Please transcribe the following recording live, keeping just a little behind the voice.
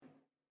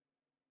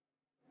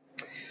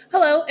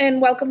Hello,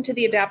 and welcome to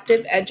the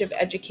Adaptive Edge of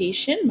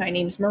Education. My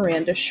name is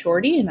Miranda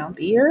Shorty, and I'll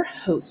be your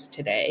host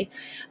today.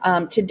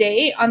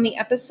 Today on the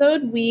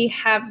episode, we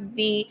have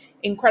the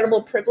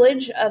incredible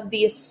privilege of the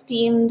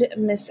esteemed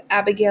Miss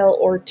Abigail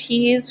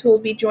Ortiz, who will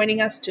be joining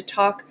us to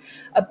talk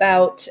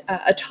about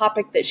a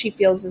topic that she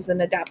feels is an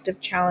adaptive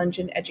challenge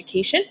in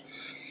education.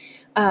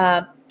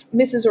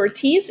 Mrs.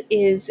 Ortiz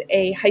is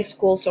a high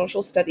school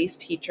social studies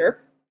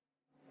teacher.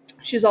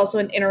 She's also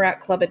an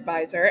Interact Club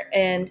advisor,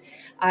 and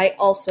I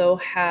also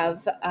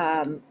have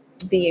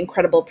the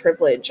incredible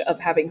privilege of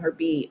having her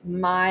be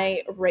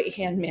my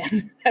right-hand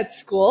man at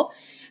school.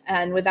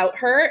 And without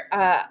her,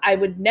 I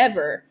would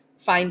never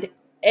find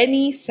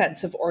any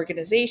sense of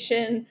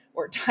organization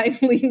or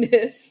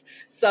timeliness.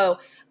 So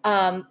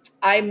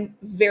I'm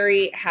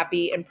very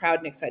happy and proud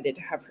and excited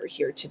to have her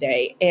here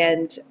today.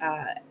 And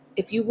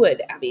if you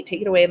would, Abby,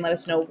 take it away and let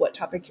us know what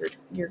topic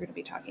you're going to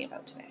be talking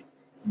about today.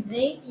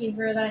 Thank you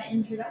for that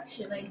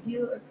introduction. I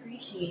do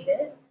appreciate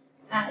it.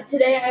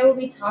 Today, I will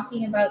be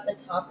talking about the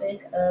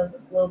topic of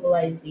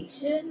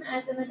globalization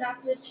as an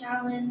adaptive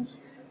challenge,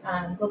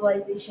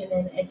 globalization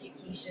in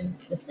education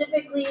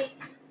specifically.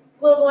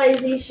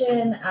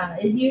 Globalization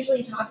is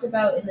usually talked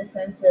about in the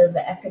sense of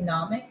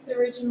economics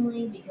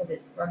originally because it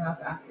sprung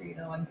up after,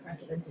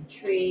 unprecedented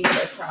trade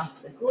across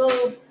the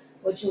globe,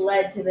 which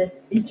led to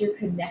this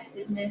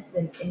interconnectedness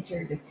and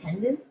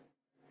interdependence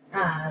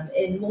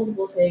in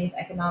multiple things: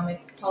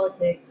 economics,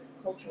 politics,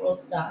 cultural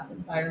stuff,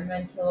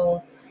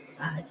 environmental,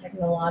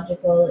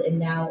 technological, and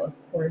now, of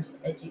course,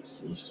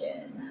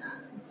 education.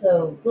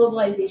 So,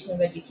 globalization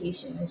of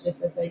education is just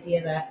this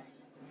idea that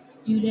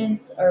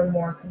students are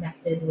more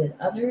connected with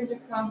others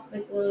across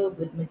the globe,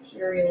 with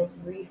materials,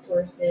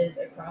 resources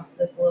across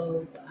the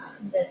globe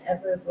than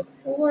ever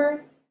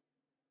before.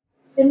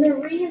 And the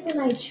reason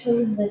I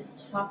chose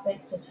this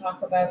topic to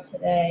talk about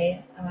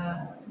today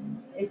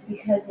is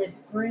because it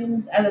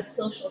brings, as a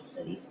social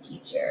studies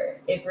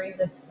teacher, it brings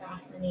us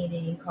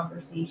fascinating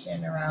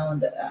conversation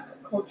around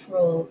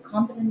cultural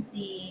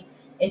competency,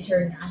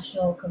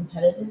 international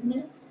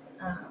competitiveness.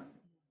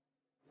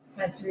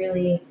 That's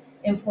really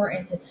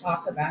important to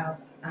talk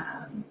about.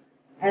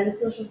 As a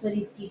social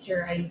studies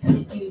teacher, I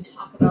do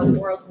talk about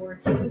World War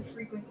II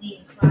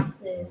frequently in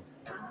classes,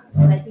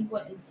 and I think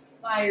what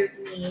inspired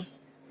me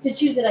to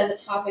choose it as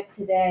a topic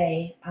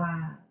today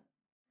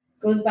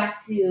goes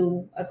back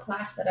to a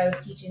class that I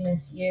was teaching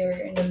this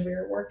year, and when we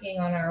were working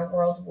on our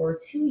World War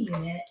II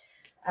unit,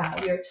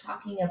 we were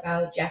talking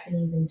about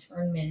Japanese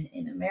internment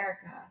in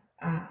America.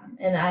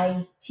 And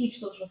I teach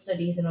social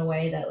studies in a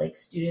way that like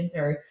students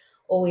are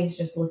always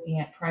just looking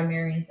at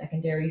primary and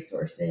secondary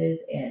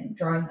sources and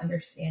drawing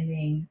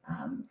understanding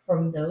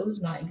from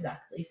those, not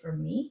exactly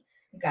from me.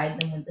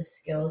 Guide them with the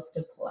skills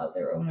to pull out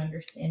their own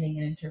understanding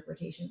and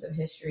interpretations of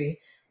history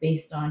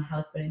based on how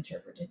it's been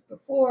interpreted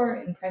before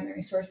in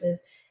primary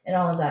sources and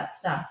all of that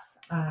stuff.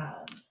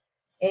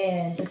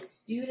 And the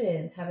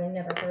students, having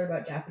never heard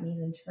about Japanese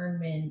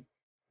internment,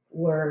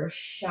 were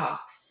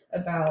shocked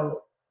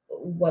about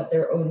what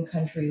their own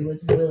country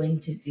was willing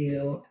to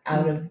do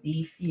out of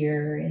the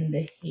fear and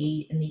the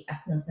hate and the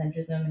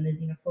ethnocentrism and the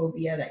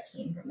xenophobia that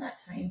came from that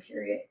time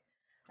period.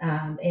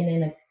 And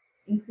in an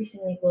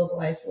increasingly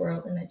globalized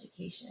world in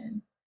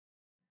education,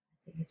 I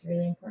think it's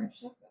really important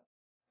to talk about.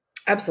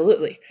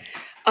 Absolutely.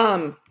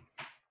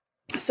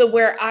 So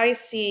where I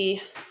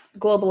see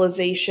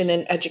globalization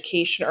in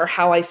education, or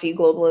how I see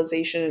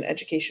globalization in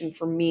education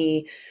for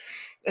me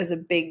as a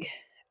big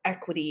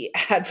equity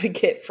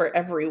advocate for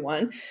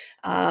everyone,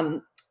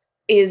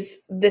 is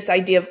this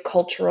idea of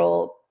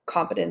cultural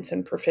competence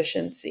and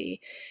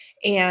proficiency.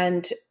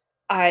 And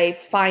I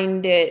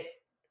find it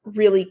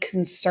really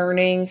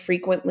concerning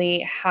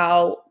frequently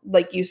how,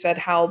 like you said,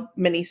 how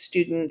many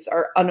students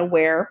are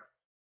unaware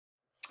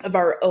of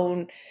our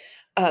own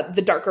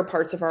the darker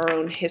parts of our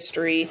own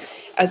history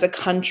as a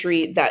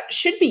country that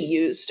should be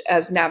used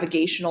as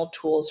navigational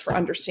tools for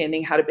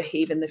understanding how to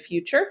behave in the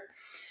future.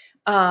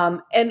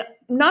 And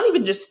not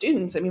even just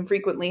students. I mean,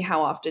 frequently,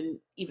 how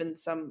often even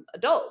some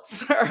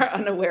adults are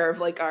unaware of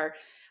like our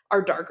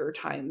darker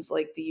times,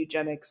 like the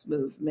eugenics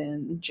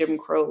movement, Jim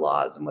Crow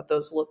laws, and what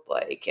those look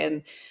like,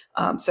 and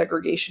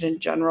segregation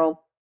in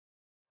general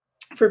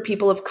for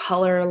people of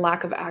color,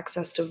 lack of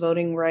access to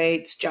voting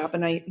rights,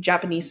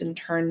 Japanese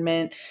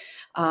internment,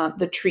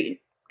 the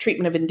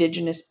treatment of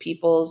indigenous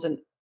peoples, and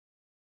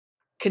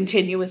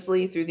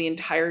continuously through the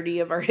entirety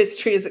of our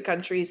history as a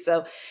country.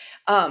 So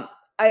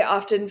I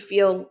often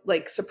feel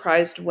like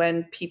surprised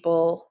when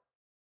people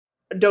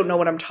don't know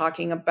what I'm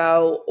talking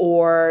about,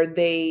 or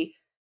they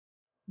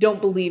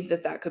don't believe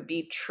that that could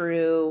be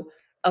true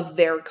of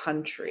their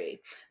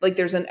country. Like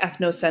there's an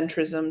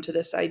ethnocentrism to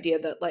this idea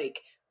that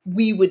like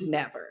we would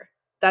never.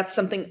 That's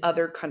something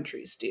other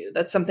countries do.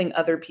 That's something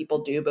other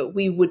people do, but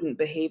we wouldn't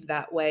behave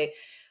that way.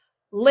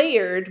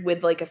 Layered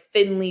with like a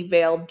thinly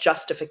veiled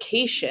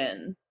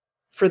justification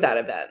for that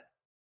event.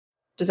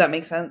 Does that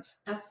make sense?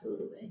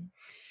 Absolutely.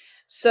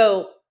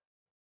 So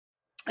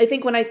I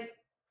think when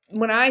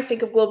I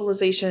think of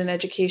globalization and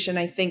education,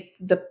 I think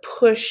the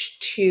push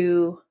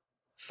to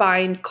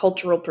find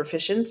cultural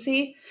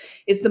proficiency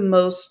is the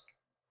most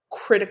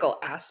critical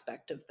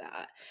aspect of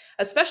that,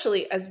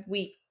 especially as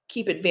we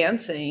keep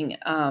advancing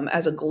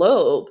as a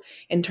globe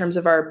in terms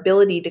of our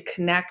ability to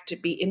connect, to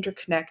be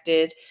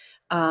interconnected,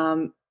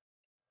 um,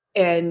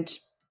 and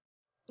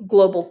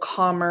global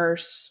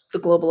commerce, the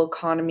global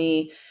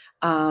economy,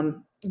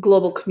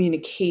 global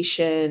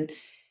communication,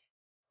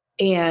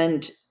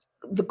 and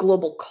the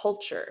global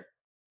culture.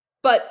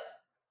 But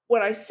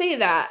when I say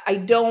that, I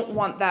don't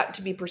want that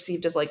to be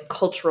perceived as like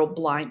cultural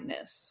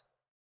blindness.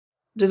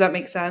 Does that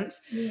make sense?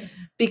 Yeah.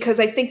 Because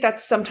I think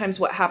that's sometimes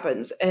what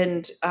happens.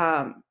 And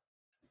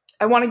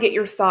I want to get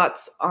your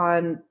thoughts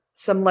on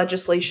some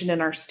legislation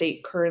in our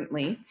state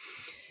currently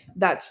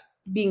that's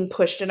being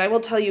pushed. And I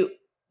will tell you,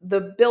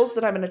 the bills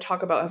that I'm going to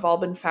talk about have all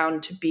been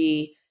found to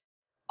be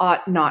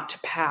ought not to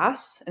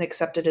pass and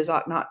accepted as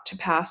ought not to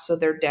pass. So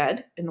they're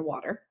dead in the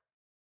water.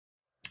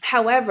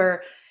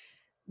 However,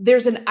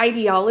 there's an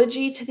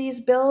ideology to these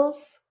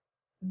bills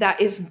that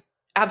is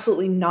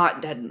absolutely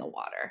not dead in the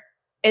water.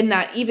 And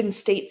that even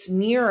states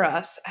near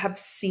us have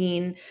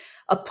seen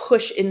a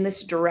push in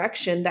this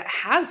direction that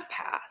has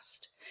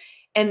passed.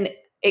 And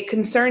it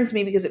concerns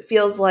me because it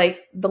feels like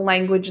the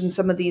language in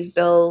some of these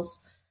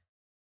bills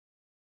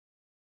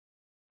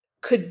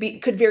could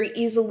very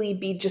easily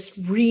be just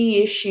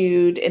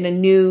reissued in a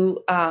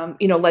new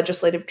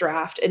legislative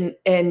draft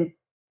and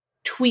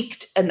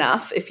tweaked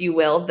enough, if you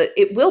will, that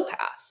it will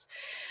pass,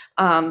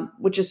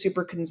 which is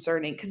super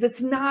concerning because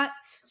it's not.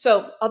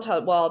 So I'll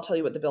tell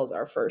you what the bills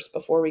are first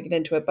before we get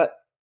into it. But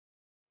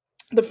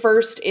the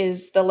first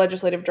is the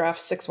legislative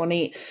draft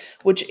 618,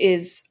 which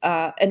is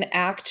an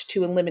act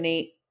to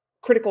eliminate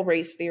critical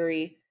race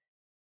theory,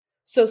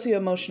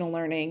 socio-emotional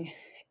learning,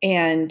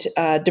 and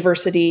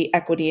diversity,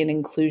 equity, and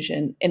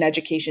inclusion in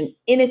education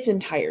in its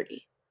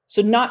entirety.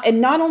 So not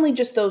only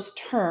just those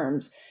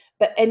terms,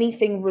 but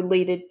anything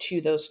related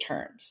to those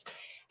terms.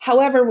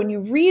 However, when you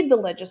read the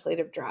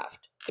legislative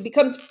draft, it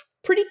becomes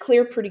pretty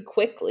clear pretty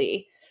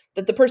quickly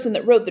that the person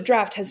that wrote the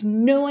draft has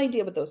no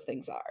idea what those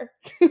things are.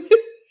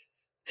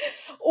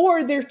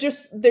 Or they're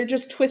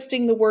just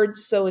twisting the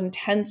words so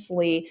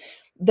intensely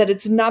that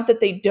it's not that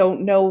they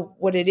don't know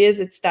what it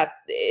is, it's that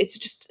it's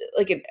just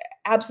like an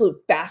absolute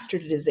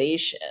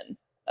bastardization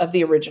of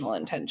the original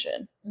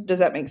intention. Does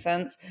that make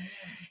sense?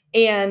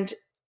 And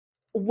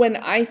when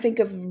I think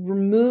of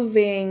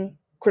removing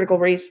critical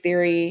race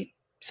theory,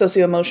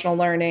 socio-emotional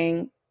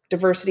learning,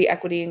 diversity,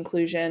 equity,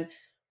 inclusion,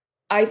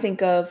 I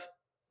think of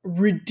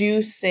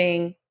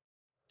reducing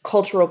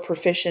cultural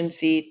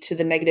proficiency to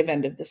the negative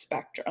end of the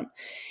spectrum.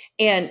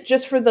 And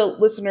just for the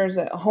listeners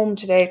at home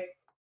today,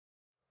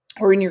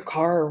 or in your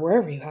car, or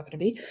wherever you happen to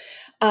be,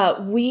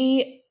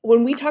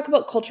 when we talk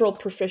about cultural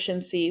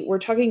proficiency, we're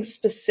talking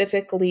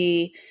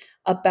specifically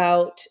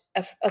about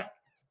a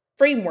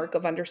framework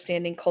of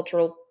understanding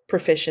cultural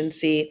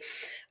proficiency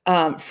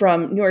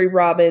from Nori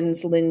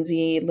Robbins,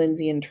 Lindsay,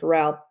 and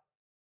Terrell.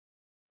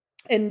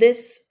 And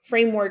this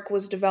framework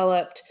was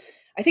developed,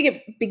 I think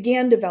it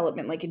began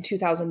development like in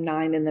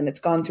 2009, and then it's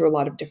gone through a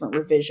lot of different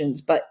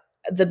revisions. But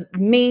the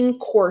main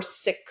core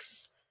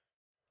 6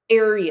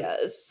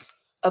 areas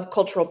of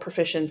cultural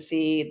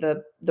proficiency,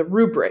 the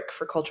rubric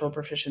for cultural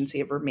proficiency,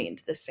 have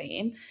remained the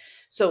same.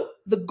 So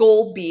the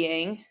goal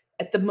being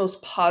at the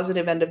most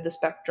positive end of the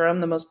spectrum,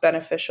 the most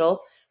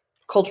beneficial,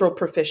 cultural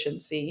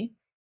proficiency.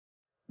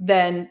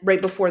 Then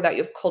right before that,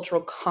 you have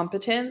cultural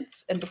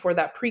competence, and before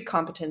that,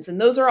 pre-competence. And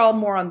those are all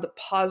more on the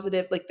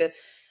positive, like the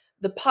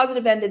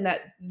positive end, in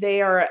that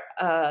they are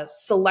a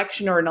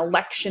selection or an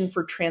election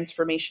for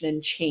transformation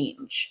and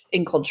change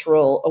in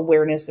cultural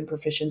awareness and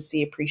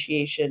proficiency,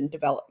 appreciation,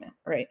 development,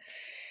 right?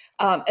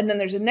 And then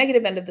there's a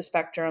negative end of the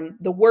spectrum,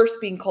 the worst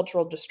being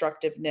cultural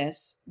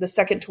destructiveness, the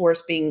second to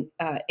worst being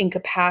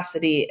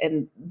incapacity,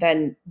 and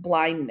then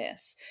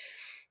blindness.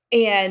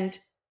 And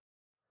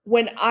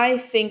when I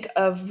think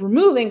of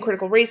removing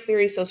critical race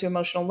theory,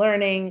 socio-emotional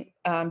learning,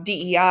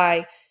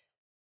 DEI,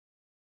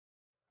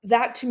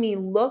 that to me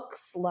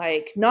looks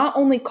like not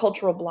only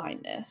cultural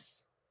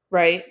blindness,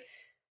 right?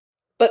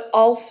 But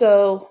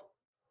also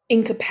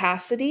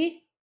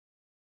incapacity,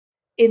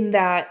 in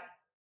that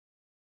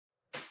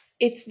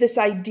it's this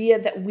idea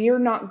that we're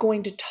not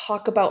going to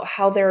talk about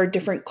how there are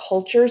different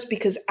cultures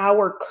because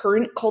our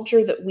current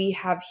culture that we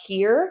have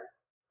here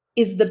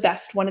is the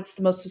best one. It's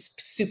the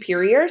most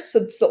superior. So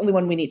it's the only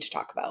one we need to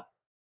talk about.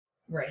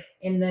 Right.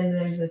 And then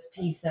there's this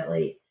piece that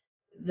like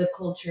the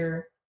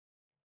culture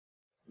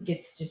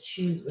gets to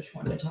choose which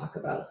one to talk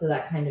about. So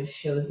that kind of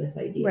shows this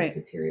idea Right. of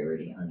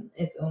superiority on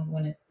its own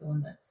when it's the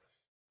one that's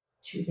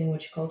choosing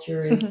which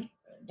culture is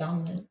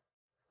dominant.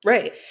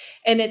 Right.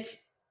 And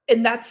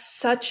that's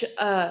such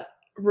a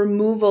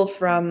removal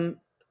from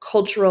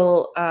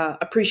cultural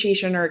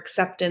appreciation or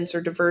acceptance,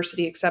 or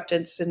diversity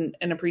acceptance and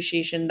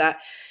appreciation, that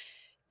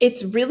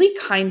it's really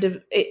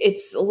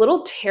it's a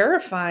little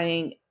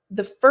terrifying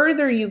the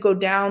further you go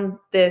down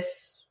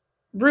this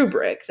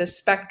rubric, this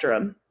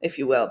spectrum, if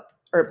you will,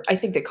 or I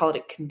think they call it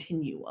a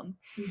continuum.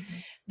 Mm-hmm.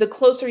 The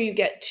closer you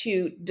get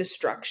to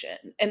destruction,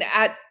 and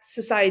at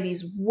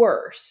society's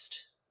worst,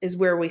 is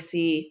where we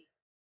see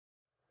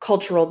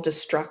cultural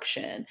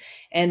destruction.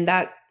 And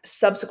that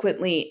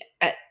subsequently,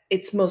 at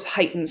its most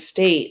heightened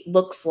state,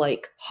 looks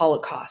like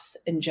holocausts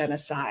and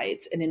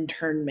genocides and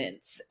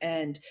internments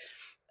and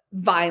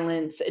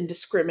violence and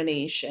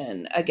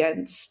discrimination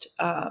against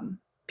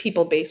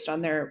people based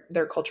on their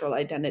cultural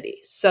identity.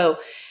 So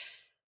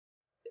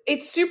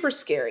it's super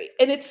scary.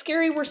 And it's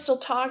scary we're still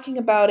talking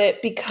about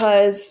it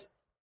because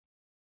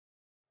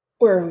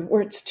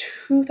it's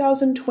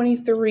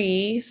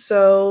 2023,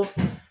 so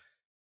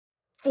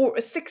for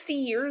 60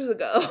 years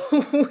ago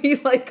we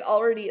like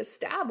already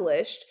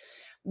established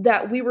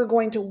that we were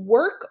going to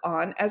work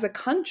on as a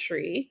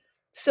country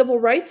civil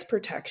rights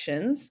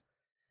protections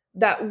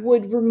that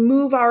would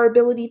remove our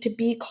ability to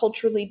be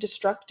culturally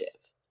destructive,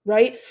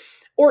 right?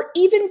 Or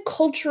even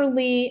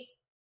culturally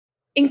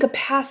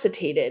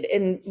incapacitated.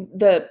 And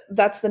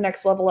that's the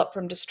next level up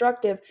from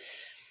destructive,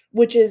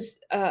 which is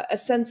a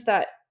sense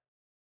that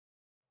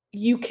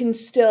you can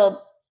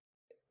still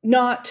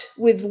not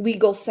with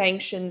legal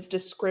sanctions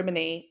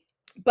discriminate,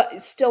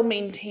 but still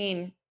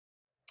maintain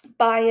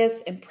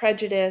bias and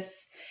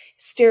prejudice,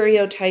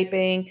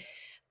 stereotyping,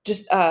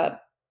 just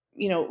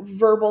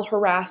verbal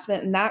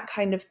harassment and that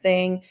kind of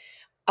thing,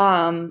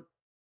 um,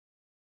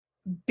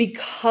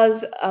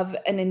 because of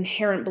an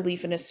inherent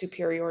belief in a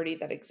superiority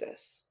that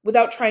exists.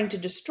 Without trying to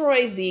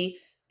destroy the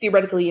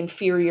theoretically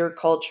inferior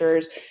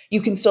cultures,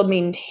 you can still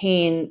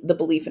maintain the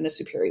belief in a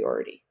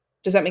superiority.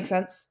 Does that make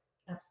sense?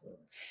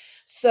 Absolutely.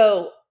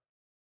 So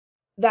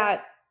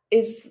that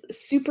is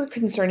super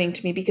concerning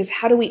to me, because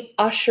how do we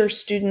usher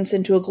students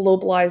into a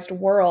globalized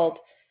world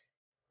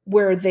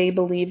where they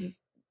believe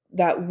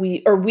that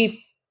we've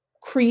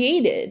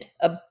created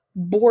a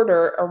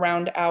border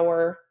around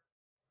our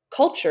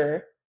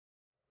culture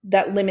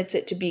that limits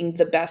it to being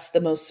the best, the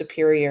most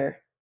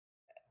superior,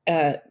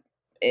 uh,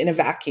 in a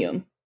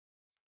vacuum?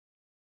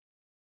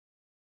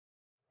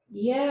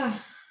 Yeah.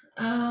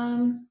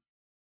 Um,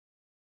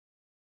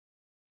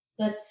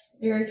 That's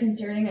very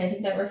concerning. I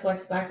think that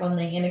reflects back on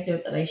the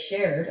anecdote that I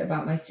shared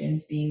about my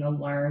students being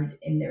alarmed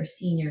in their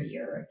senior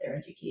year of their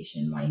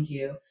education, mind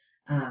you,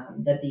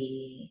 that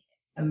the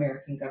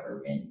American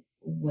government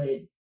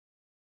would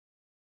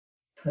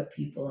put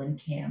people in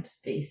camps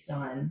based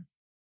on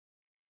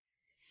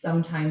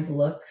sometimes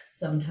looks,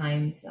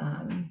 sometimes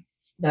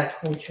that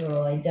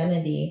cultural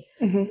identity.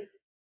 Mm-hmm.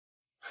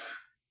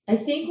 I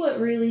think what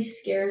really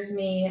scares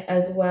me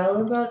as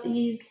well about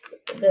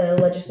the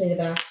Legislative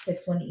Act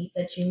 618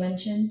 that you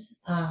mentioned,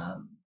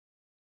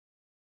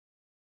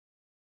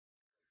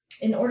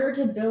 in order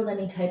to build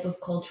any type of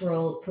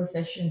cultural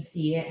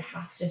proficiency, it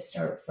has to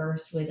start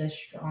first with a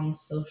strong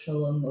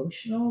social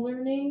emotional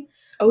learning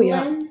Oh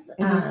yeah. lens.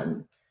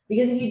 Mm-hmm.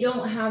 Because if you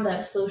don't have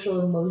that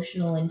social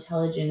emotional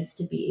intelligence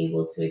to be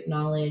able to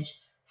acknowledge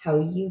how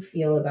you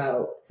feel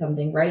about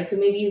something, right? So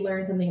maybe you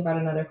learn something about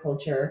another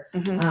culture,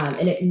 Mm-hmm.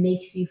 and it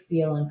makes you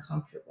feel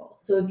uncomfortable.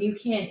 So if you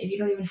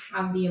don't even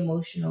have the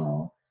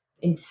emotional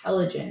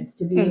intelligence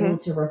to be able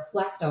Mm-hmm. to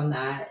reflect on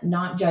that,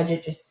 not judge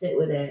it, just sit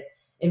with it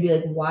and be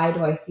like, why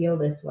do I feel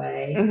this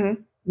way?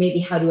 Mm-hmm. Maybe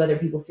how do other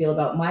people feel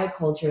about my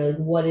culture? Like,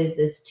 what is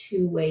this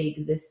two-way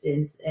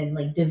existence? And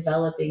like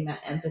developing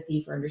that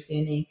empathy for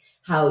understanding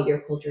how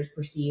your culture is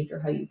perceived or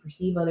how you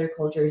perceive other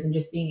cultures, and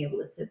just being able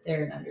to sit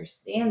there and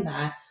understand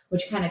that,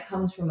 which kind of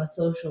comes from a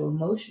social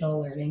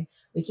emotional learning.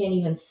 We can't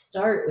even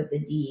start with the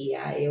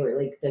DEI or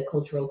like the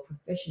cultural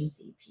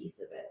proficiency piece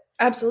of it.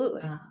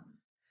 Absolutely. Um,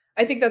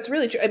 I think that's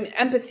really true. I mean,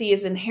 empathy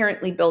is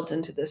inherently built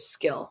into this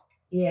skill,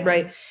 yeah.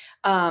 right?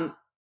 Um,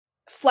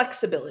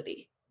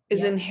 Flexibility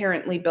is Yeah.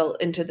 inherently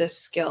built into this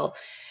skill.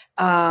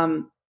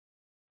 Um,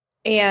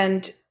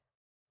 and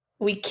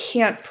we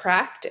can't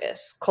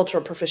practice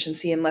cultural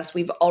proficiency unless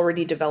we've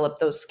already developed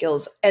those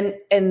skills, and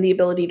the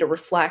ability to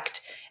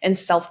reflect and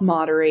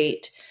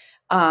self-moderate,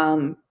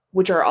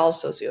 which are all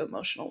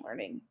socio-emotional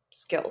learning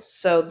skills.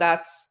 So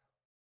that's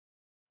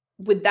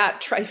with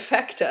that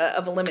trifecta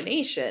of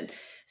elimination,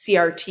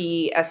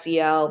 CRT,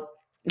 SEL,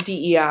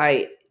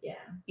 DEI, Yeah.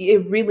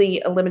 it really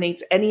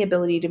eliminates any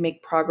ability to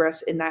make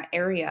progress in that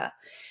area.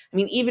 I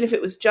mean, even if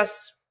it was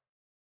just,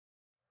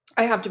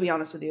 I have to be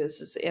honest with you,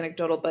 this is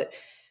anecdotal, but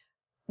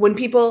when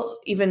people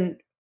even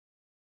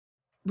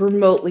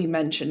remotely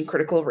mention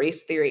critical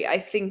race theory, I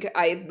think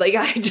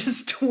I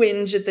just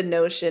twinge at the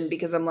notion,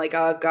 because I'm like,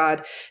 oh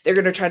god, they're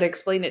going to try to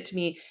explain it to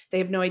me, they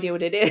have no idea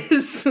what it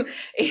is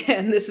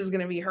and this is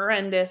going to be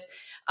horrendous.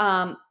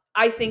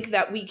 I think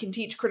that we can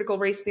teach critical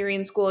race theory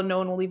in school and no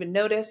one will even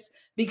notice,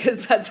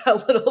 because that's how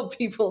little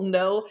people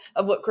know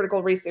of what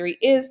critical race theory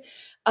is.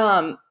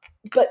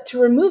 But to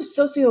remove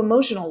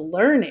socio-emotional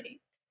learning,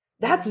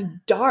 that's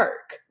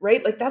dark,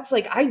 right? Like that's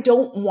like, I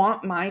don't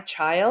want my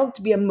child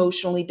to be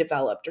emotionally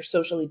developed or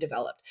socially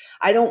developed.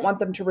 I don't want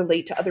them to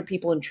relate to other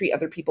people and treat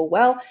other people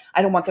well.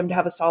 I don't want them to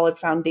have a solid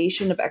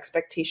foundation of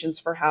expectations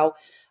for how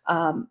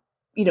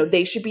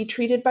they should be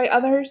treated by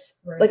others.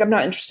 Right. Like I'm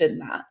not interested in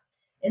that.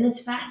 And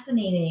it's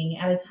fascinating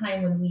at a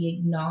time when we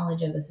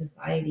acknowledge as a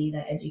society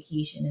that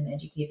education and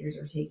educators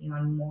are taking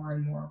on more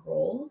and more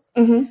roles.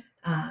 Mm-hmm.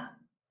 Um,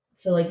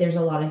 So like there's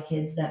a lot of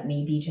kids that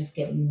maybe just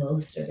get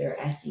most of their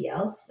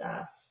SEL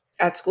stuff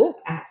At school.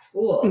 at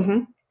school. Mm-hmm.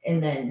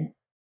 And then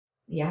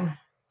yeah.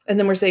 And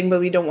then we're saying, but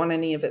we don't want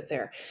any of it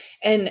there.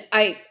 And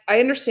I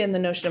understand the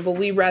notion of, well,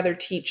 we rather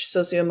teach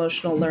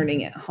socio-emotional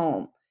learning at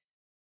home.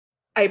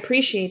 I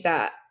appreciate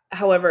that.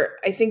 However,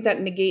 I think that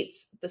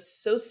negates the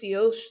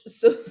social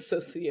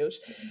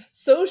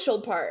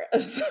part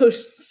of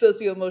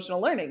socio-emotional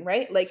learning,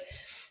 right? Like,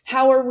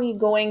 how are we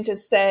going to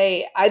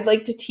say, I'd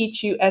like to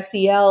teach you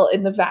SEL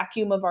in the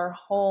vacuum of our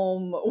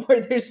home where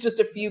there's just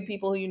a few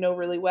people who you know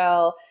really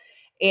well,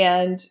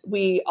 and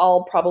we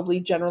all probably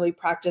generally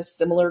practice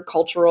similar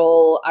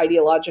cultural,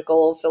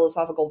 ideological,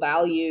 philosophical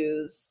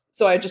values.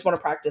 So I just want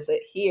to practice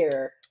it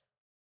here.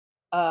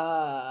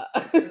 uh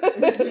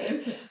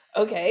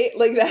okay,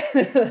 like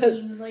that.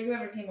 Seems like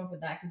whoever came up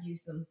with that could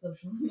use some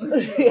social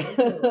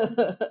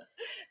emotional.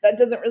 That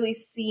doesn't really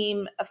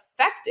seem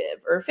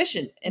effective or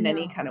efficient in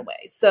any kind No. of way.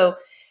 So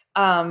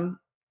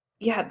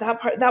yeah,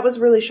 that was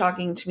really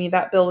shocking to me.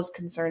 That bill was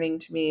concerning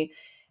to me.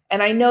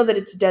 And I know that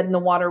it's dead in the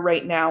water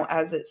right now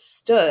as it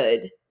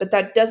stood, but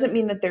that doesn't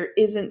mean that there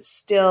isn't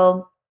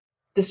still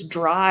this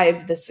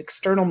drive, this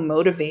external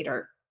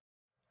motivator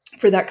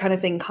for that kind of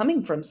thing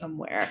coming from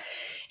somewhere.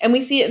 And we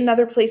see it in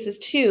other places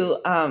too.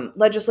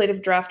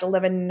 Legislative Draft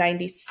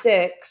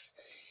 1196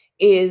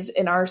 is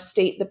in our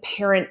state the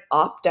parent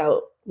opt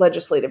out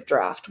legislative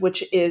draft,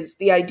 which is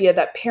the idea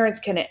that parents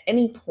can at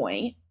any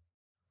point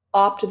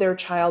opt their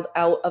child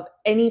out of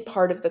any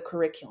part of the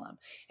curriculum.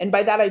 And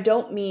by that, I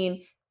don't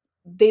mean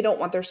they don't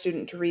want their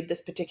student to read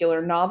this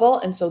particular novel,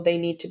 and so they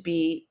need to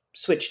be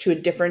switched to a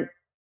different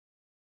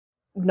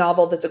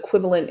novel that's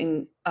equivalent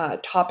in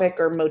topic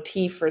or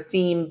motif or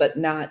theme, but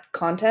not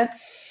content.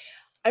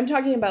 I'm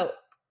talking about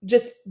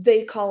just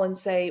they call and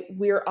say,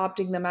 we're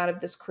opting them out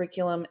of this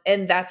curriculum,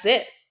 and that's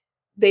it.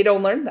 They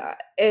don't learn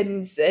that.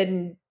 And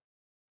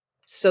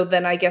so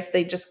then I guess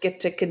they just get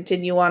to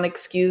continue on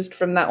excused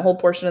from that whole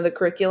portion of the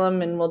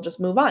curriculum, and we'll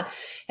just move on.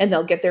 And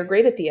they'll get their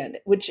grade at the end,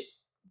 which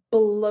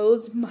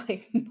blows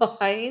my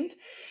mind,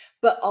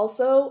 but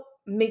also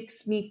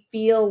makes me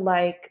feel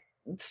like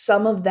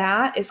some of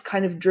that is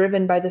kind of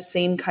driven by the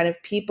same kind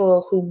of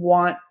people who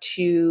want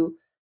to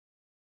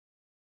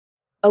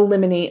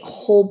eliminate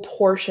whole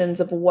portions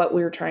of what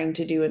we're trying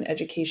to do in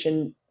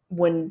education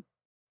when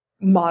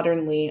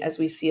modernly as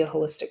we see a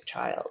holistic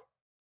child.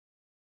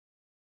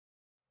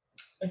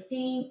 I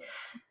think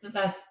that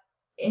that's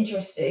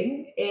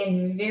interesting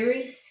and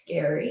very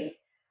scary.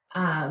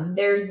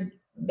 There's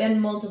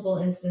been multiple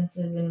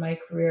instances in my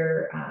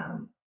career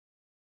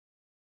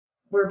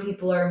where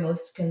people are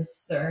most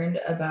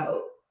concerned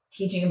about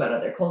teaching about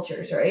other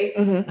cultures, right?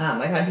 Mm-hmm.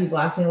 I've had people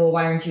ask me, well,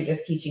 why aren't you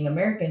just teaching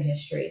American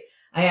history?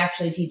 I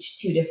actually teach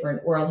two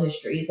different world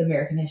histories.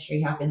 American history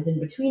happens in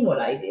between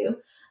what I do.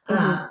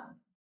 Mm-hmm.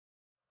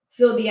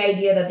 So the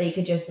idea that they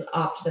could just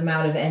opt them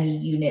out of any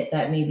unit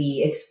that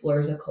maybe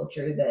explores a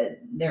culture that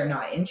they're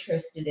not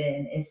interested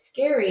in is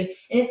scary.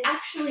 And it's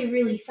actually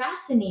really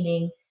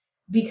fascinating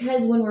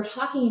because when we're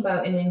talking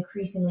about an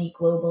increasingly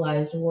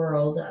globalized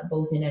world,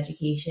 both in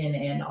education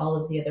and all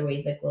of the other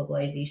ways that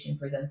globalization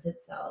presents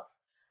itself,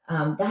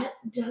 that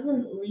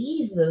doesn't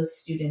leave those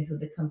students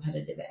with a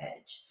competitive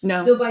edge.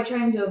 No. So by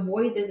trying to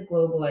avoid this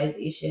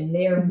globalization,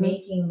 they are Mm-hmm.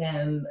 making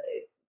them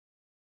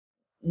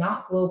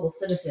not global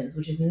citizens,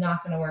 which is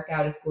not going to work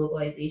out if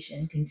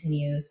globalization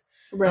continues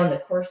Right. on the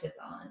course it's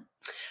on.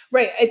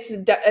 Right. It's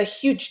a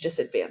huge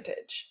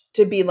disadvantage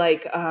to be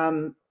like,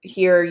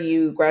 here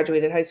you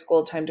graduated high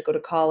school, time to go to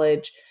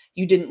college.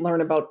 You didn't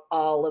learn about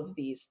all of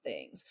these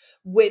things,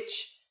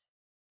 which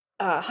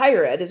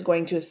higher ed is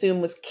going to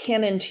assume was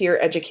canon to your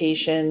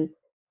education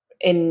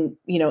in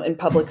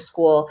public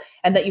school,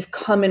 and that you've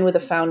come in with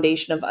a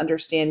foundation of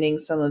understanding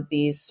some of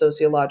these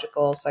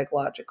sociological,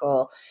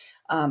 psychological,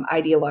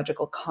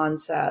 ideological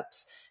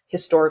concepts,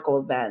 historical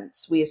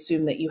events. We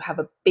assume that you have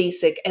a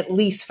basic, at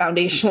least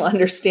foundational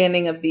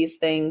understanding of these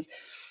things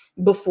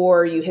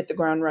before you hit the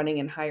ground running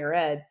in higher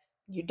ed.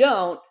 You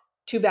don't.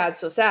 Too bad,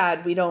 so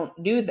sad. We don't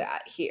do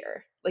that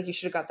here. Like, you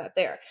should have got that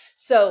there.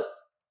 So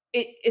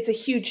it's a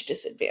huge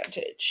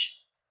disadvantage.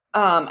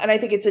 And I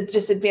think it's a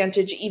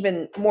disadvantage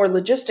even more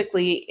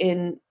logistically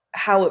in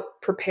how it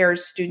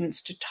prepares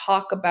students to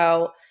talk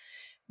about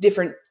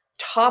different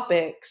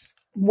topics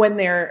when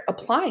they're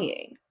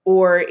applying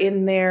or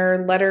in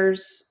their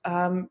letters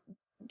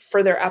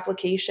for their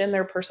application,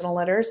 their personal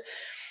letters,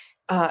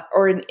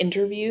 or in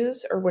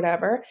interviews or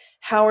whatever.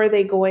 How are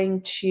they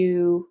going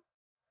to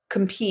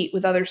compete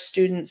with other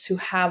students who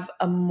have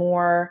a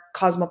more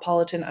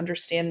cosmopolitan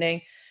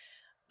understanding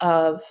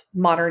of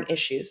modern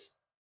issues,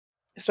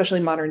 especially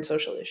modern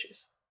social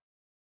issues?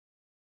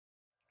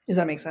 Does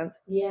that make sense?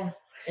 Yeah,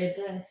 it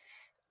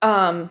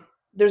does.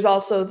 There's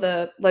also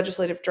the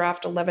legislative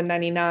draft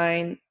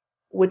 1199,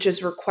 which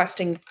is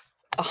requesting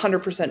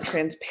 100%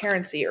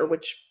 transparency, or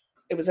which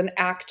it was an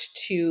act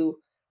to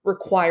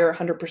require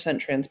 100%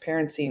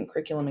 transparency in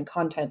curriculum and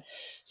content.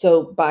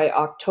 So by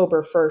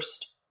October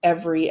 1st,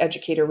 every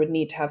educator would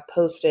need to have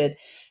posted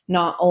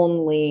not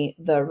only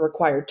the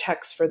required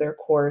text for their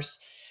course,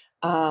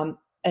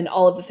 and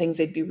all of the things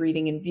they'd be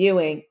reading and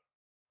viewing,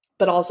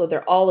 but also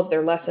all of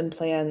their lesson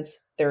plans,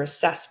 their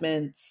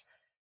assessments,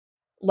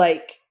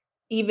 like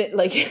even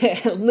like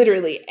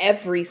literally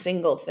every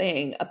single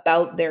thing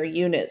about their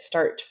unit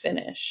start to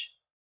finish.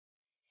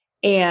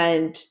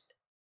 And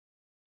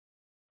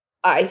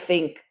I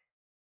think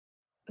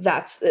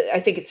I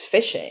think it's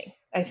phishing.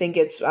 I think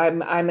it's I'm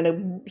going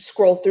to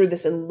scroll through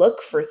this and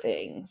look for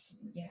things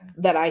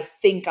that I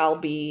think I'll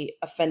be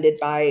offended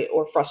by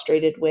or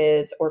frustrated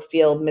with or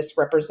feel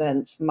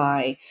misrepresents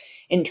my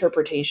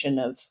interpretation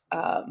of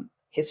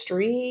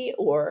history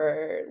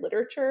or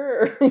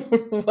literature or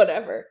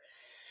whatever.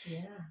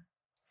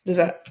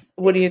 Yeah.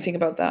 What do you think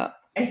about that?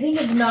 I think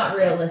it's not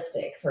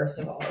realistic, first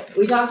of all.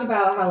 We talked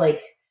about how,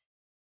 like,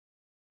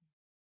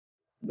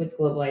 with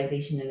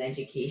globalization and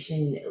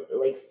education,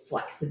 like,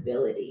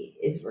 flexibility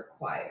is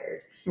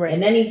required. Right.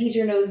 And any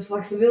teacher knows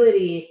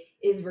flexibility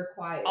is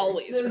required.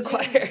 Always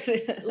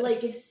required.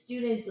 Like, if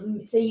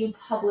students, say you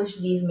publish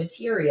these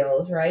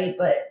materials, right?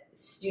 But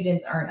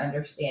students aren't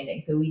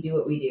understanding. So we do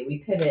what we do. We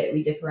pivot,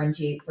 we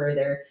differentiate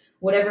further,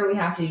 whatever we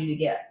have to do to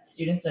get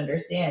students to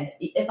understand.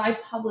 If I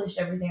published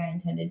everything I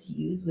intended to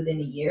use within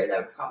a year, that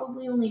would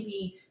probably only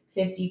be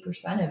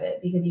 50% of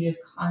it, because you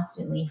just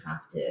constantly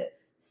have to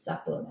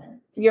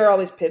supplement. You're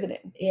always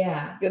pivoting.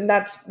 Yeah. And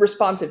that's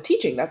responsive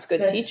teaching. That's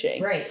good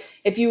teaching. Right.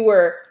 If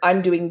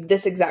I'm doing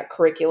this exact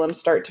curriculum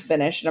start to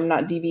finish and I'm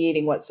not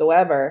deviating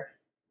whatsoever,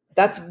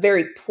 that's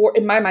very poor.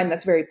 In my mind,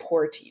 that's very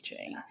poor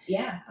teaching.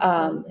 Yeah.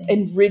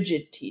 And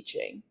rigid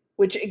teaching,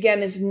 which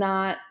again is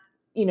not,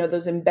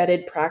 those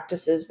embedded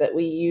practices that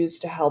we use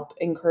to help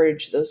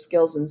encourage those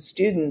skills in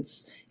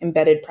students,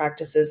 embedded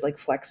practices like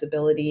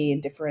flexibility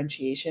and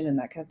differentiation and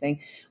that kind of thing.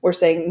 We're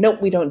saying,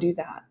 nope, we don't do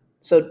that.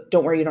 So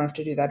don't worry, you don't have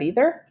to do that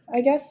either, I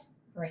guess.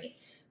 Right.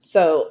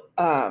 So,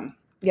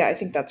 yeah, I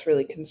think that's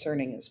really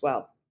concerning as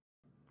well.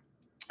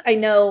 I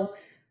know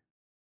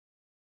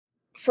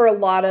for a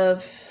lot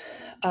of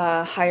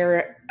not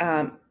higher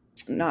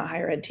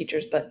ed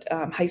teachers, but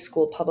high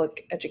school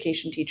public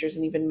education teachers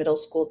and even middle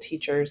school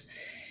teachers,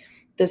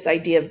 this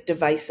idea of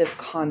divisive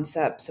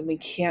concepts, and we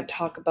can't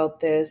talk about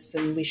this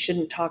and we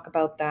shouldn't talk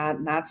about that,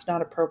 and that's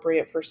not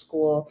appropriate for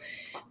school,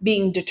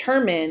 being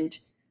determined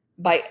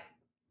by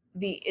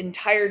the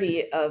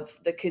entirety of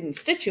the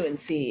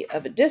constituency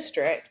of a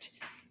district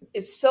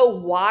is so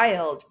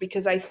wild,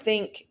 because I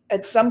think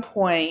at some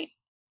point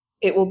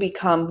it will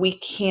become, we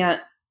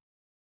can't,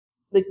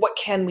 like, what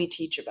can we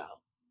teach about?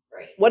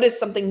 Right. What is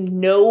something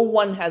no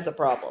one has a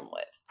problem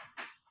with?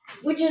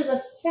 Which is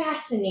a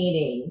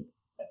fascinating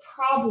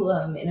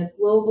problem in a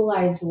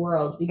globalized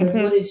world, because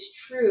what is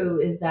true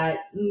is that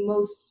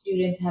most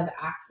students have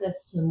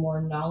access to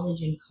more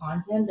knowledge and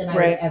content than I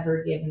would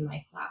ever give in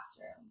my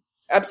classroom.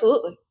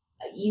 Absolutely.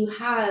 You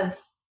have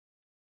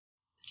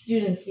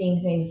students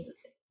seeing things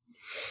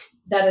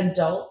that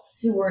adults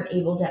who weren't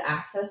able to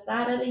access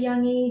that at a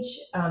young age,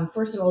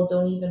 first of all,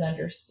 don't even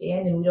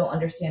understand, and we don't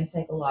understand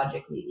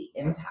psychologically the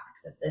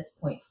impacts at this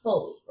point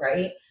fully,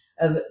 right?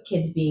 Of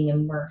kids being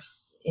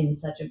immersed in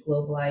such a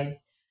globalized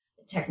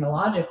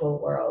technological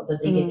world that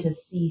they get to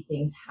see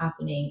things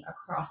happening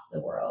across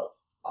the world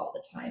all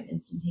the time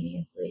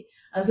instantaneously.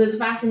 So it's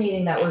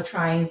fascinating that we're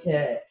trying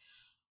to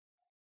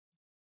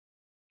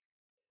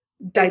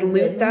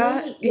dilute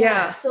that.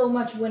 Yeah. So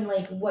much, when,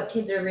 like, what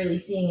kids are really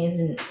seeing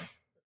isn't,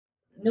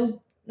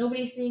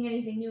 nobody's seeing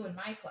anything new in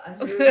my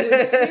class. We're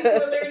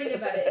learning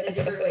about it in a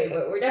different way,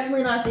 but we're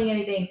definitely not seeing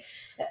anything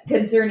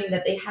concerning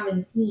that they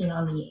haven't seen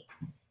on the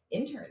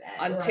internet,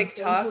 on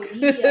TikTok, on social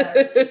media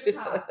or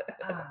TikTok.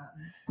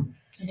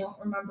 I don't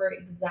remember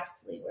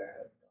exactly where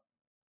I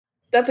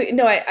was going.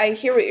 I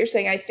hear what you're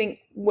saying. I think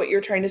what you're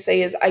trying to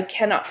say is I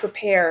cannot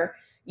prepare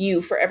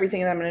you for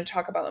everything that I'm going to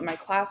talk about in my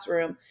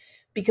classroom,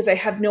 because I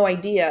have no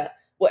idea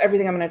what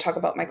everything I'm going to talk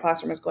about in my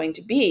classroom is going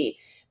to be,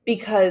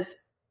 because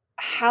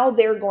how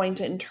they're going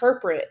to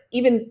interpret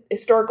even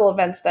historical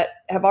events that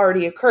have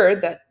already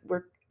occurred, that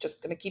we're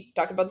just going to keep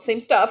talking about the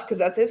same stuff because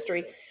that's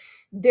history,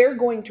 they're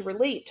going to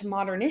relate to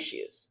modern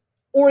issues,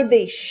 or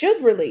they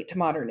should relate to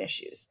modern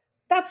issues.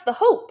 That's the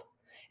hope,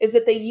 is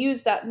that they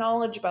use that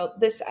knowledge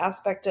about this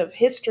aspect of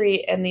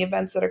history and the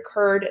events that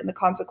occurred and the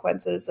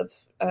consequences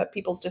of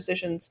people's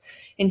decisions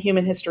in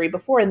human history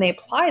before, and they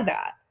apply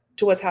that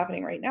to what's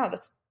happening right now.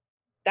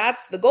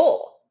 That's the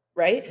goal,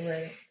 right?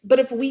 Right. But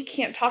if we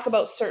can't talk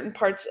about certain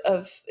parts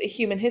of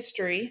human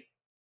history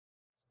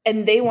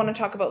and they want to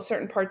talk about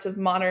certain parts of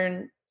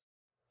modern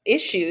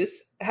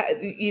issues,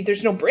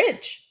 there's no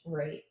bridge.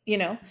 Right.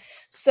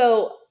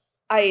 So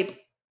I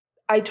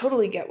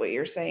totally get what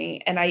you're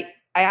saying, and I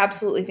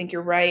absolutely think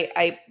you're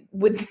right.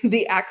 With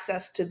the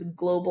access to the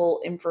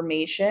global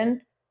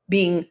information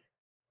being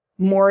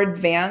more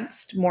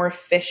advanced, more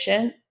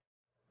efficient,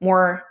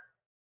 more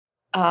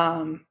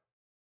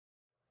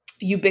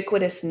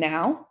ubiquitous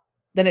now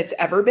than it's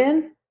ever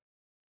been,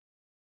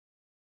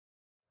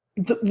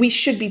 we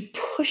should be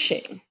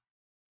pushing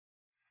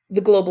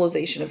the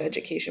globalization of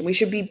education. We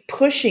should be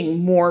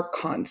pushing more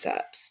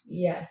concepts,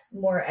 Yes,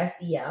 more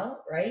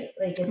SEL, right?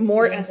 Like if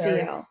more students are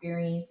SEL.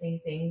 experiencing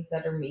things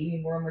that are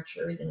maybe more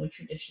mature than would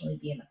traditionally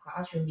be in the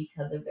classroom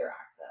because of their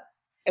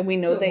access And we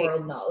know to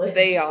world they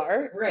knowledge,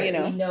 are, right?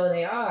 We know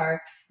they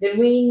are, then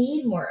we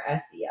need more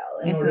SEL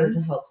in order mm-hmm.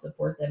 to help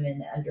support them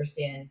and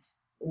understand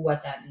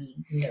what that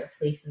means in their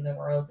place in the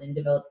world and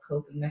develop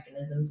coping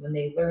mechanisms when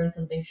they learn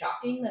something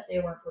shocking that they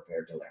weren't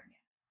prepared to learn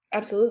yet.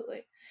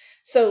 Absolutely.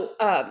 So,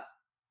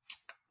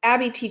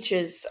 Abby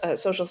teaches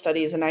social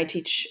studies and I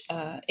teach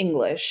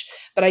English,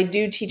 but I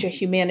do teach a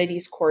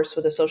humanities course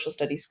with a social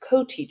studies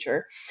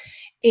co-teacher.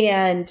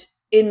 And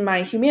in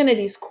my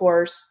humanities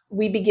course,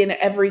 we begin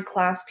every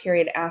class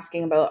period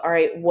asking about, all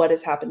right, what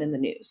has happened in the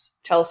news?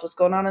 Tell us what's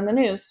going on in the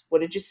news.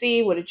 What did you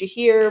see? What did you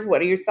hear? What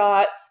are your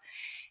thoughts?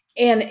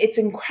 And it's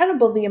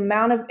incredible the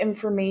amount of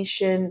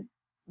information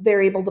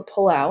they're able to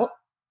pull out.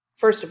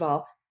 First of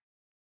all,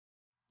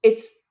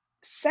 it's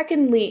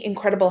secondly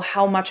incredible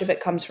how much of it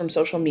comes from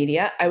social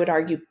media. I would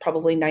argue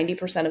probably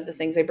 90% of the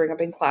things I bring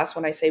up in class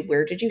when I say,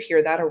 where did you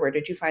hear that or where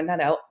did you find that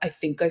out? I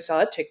think I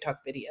saw a TikTok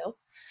video,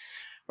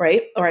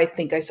 right? Or I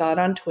think I saw it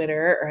on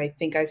Twitter, or I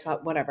think I saw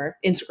it, whatever,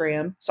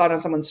 Instagram, saw it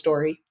on someone's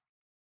story.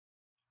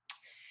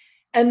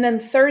 And then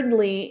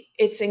thirdly,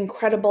 it's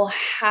incredible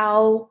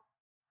how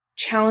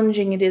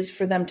challenging it is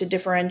for them to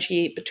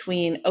differentiate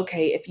between,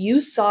 okay, if you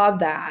saw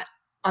that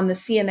on the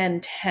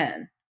CNN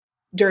 10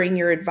 during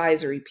your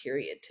advisory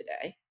period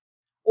today,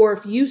 or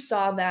if you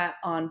saw that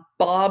on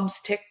Bob's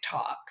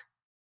TikTok,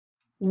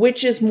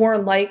 which is more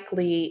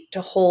likely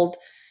to hold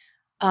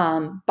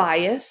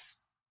bias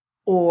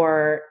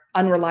or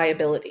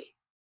unreliability?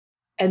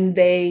 And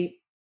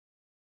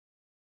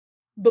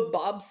but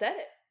Bob said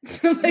it.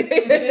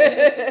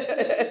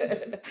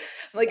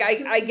 Like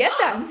I get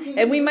that.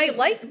 And we might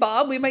like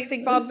Bob. We might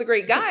think Bob's a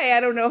great guy.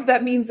 I don't know if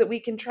that means that we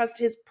can trust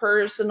his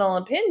personal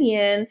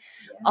opinion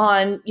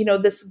on,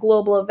 this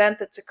global event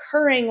that's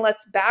occurring.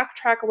 Let's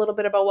backtrack a little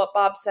bit about what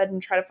Bob said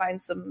and try to find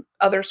some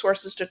other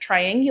sources to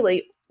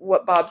triangulate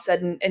what Bob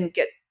said and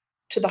get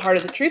to the heart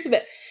of the truth of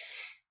it.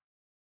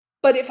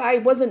 But if I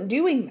wasn't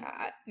doing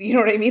that, you know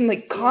what I mean?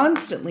 Like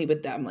constantly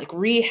with them, like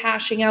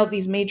rehashing out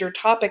these major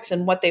topics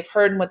and what they've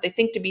heard and what they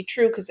think to be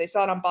true because they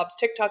saw it on Bob's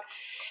TikTok,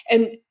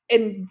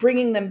 and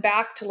bringing them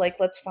back to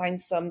like, let's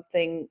find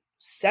something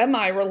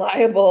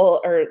semi-reliable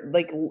or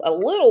like a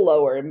little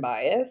lower in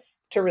bias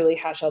to really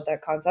hash out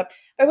that concept.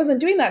 If I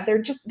wasn't doing that, they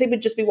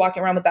would just be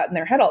walking around with that in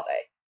their head all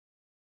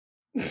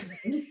day.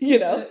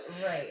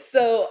 Right.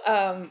 So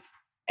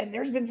and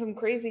there's been some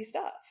crazy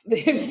stuff.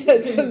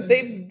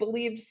 They've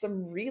believed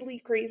some really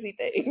crazy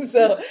things.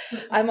 So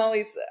I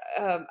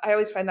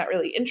always find that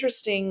really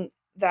interesting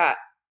that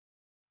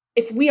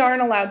if we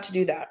aren't allowed to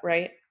do that,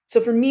 right? So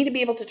for me to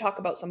be able to talk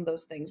about some of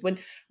those things, when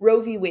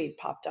Roe v. Wade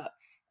popped up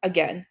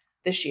again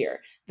this year,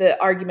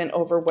 the argument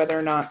over whether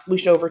or not we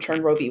should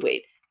overturn Roe v.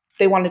 Wade,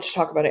 they wanted to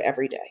talk about it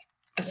every day,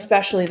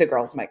 especially the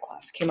girls in my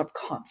class. It came up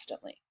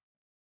constantly.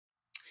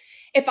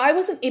 If I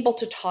wasn't able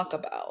to talk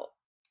about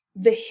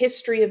the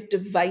history of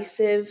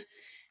divisive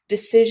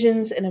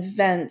decisions and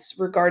events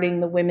regarding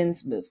the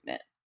women's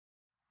movement,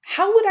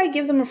 how would I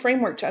give them a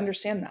framework to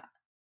understand that?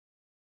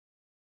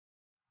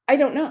 I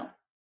don't know.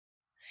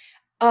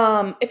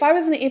 If I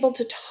wasn't able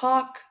to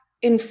talk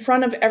in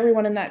front of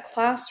everyone in that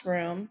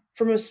classroom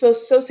from a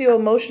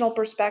socio-emotional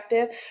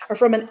perspective or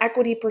from an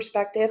equity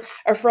perspective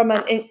or from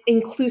an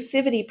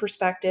inclusivity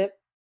perspective,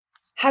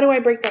 how do I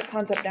break that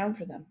concept down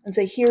for them and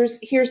say, here's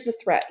the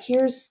threat,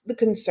 here's the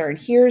concern,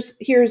 here's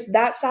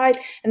that side,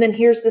 and then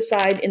here's the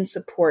side in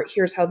support,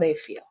 here's how they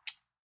feel?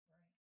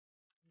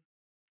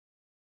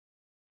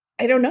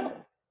 I don't know.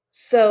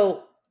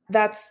 So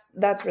that's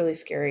really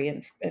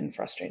scary and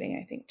frustrating,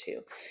 I think,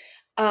 too.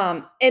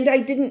 And I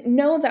didn't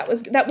know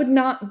that would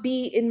not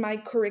be in my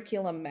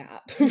curriculum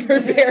map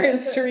for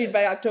parents to read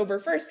by October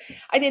 1st.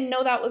 I didn't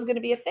know that was going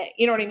to be a thing.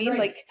 You know what I mean? Right.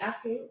 Like,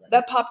 absolutely,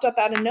 that popped up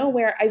out of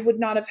nowhere. I would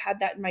not have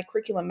had that in my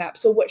curriculum map.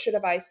 So what should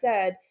have I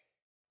said?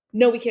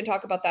 No, we can't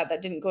talk about that.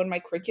 That didn't go in my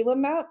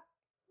curriculum map,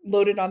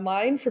 loaded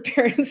online for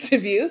parents to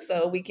view.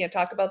 So we can't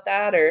talk about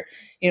that or,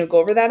 go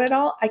over that at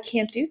all. I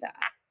can't do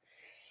that.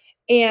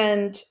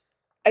 And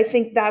I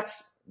think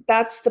that's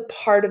the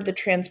part of the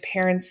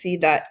transparency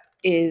that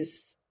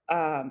is,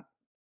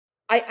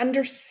 I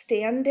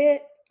understand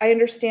it. I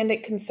understand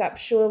it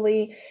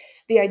conceptually,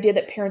 the idea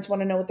that parents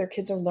want to know what their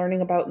kids are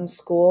learning about in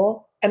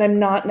school. And I'm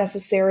not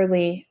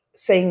necessarily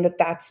saying that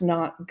that's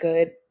not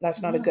good.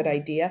 That's not a good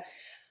idea.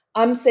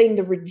 I'm saying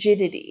the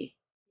rigidity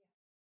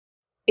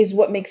is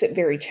what makes it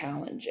very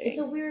challenging. It's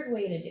a weird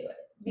way to do it.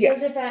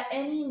 Because Yes. if at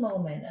any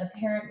moment a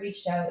parent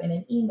reached out in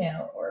an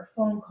email or a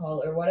phone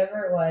call or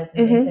whatever it was,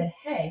 and Mm-hmm. they said,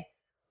 hey,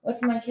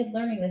 what's my kid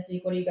learning this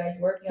week? What are you guys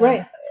working on?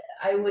 Right.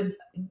 I would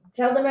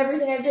tell them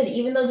everything I did,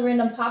 even those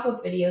random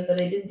pop-up videos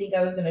that I didn't think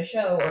I was going to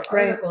show or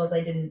Right. articles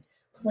I didn't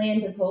plan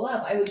to pull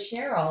up. I would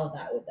share all of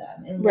that with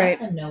them and Right.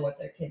 let them know what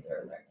their kids are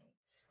learning.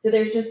 So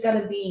there's just got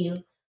to be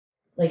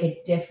like a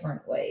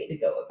different way to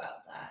go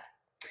about that.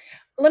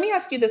 let me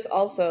ask you this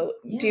also.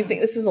 Yeah. Do you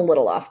think this is a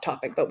little off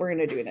topic, but we're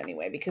going to do it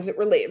anyway because it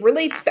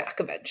relates back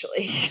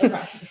eventually.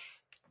 Okay.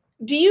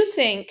 Do you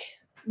think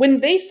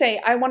when they say,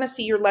 I want to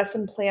see your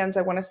lesson plans,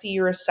 I want to see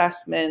your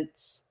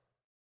assessments,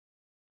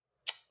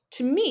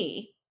 to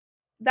me,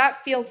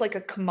 that feels like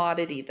a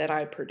commodity that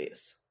I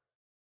produce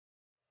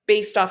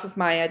based off of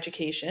my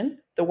education,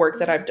 the work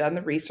that I've done,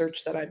 the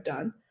research that I've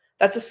done.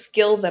 That's a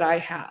skill that I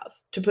have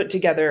to put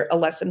together a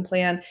lesson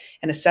plan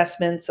and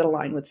assessments that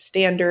align with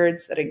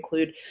standards that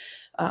include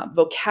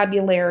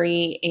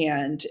vocabulary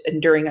and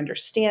enduring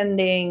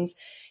understandings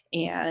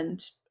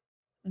and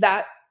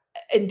that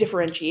and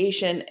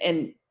differentiation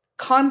and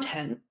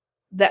content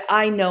that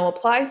I know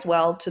applies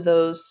well to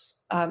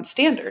those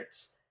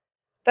standards.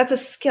 That's a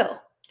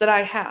skill that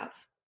I have.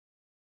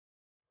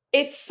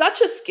 It's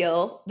such a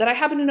skill that I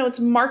happen to know it's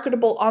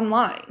marketable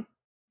online.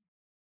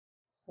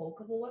 Whole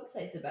couple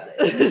websites about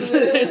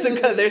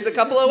it. there's a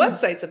couple of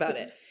websites about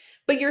it.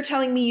 But you're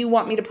telling me you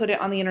want me to put it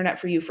on the internet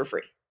for you for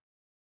free.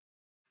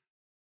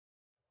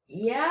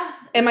 Yeah.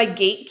 Am I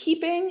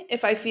gatekeeping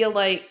if I feel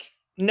like,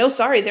 no,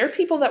 sorry, there are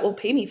people that will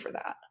pay me for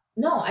that?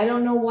 No, I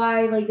don't know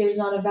why like there's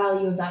not a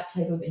value of that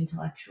type of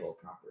intellectual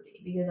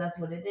property, because that's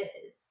what it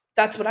is.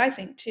 That's what I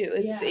think too.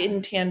 It's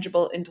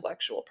intangible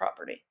intellectual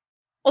property.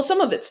 Well,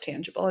 some of it's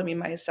tangible. I mean,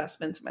 my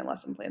assessments, my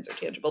lesson plans are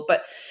tangible,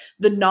 but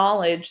the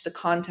knowledge, the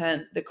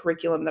content, the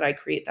curriculum that I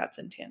create, that's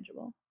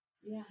intangible.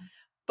 Yeah.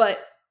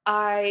 But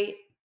I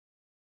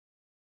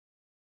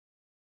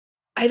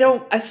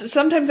don't,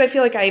 sometimes I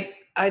feel like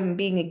I'm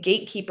being a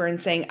gatekeeper and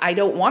saying, I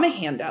don't want to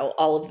hand out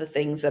all of the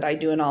things that I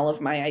do and all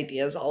of my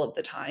ideas all of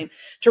the time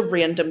to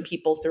random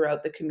people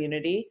throughout the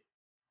community.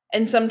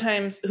 And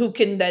sometimes who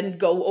can then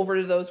go over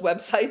to those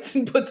websites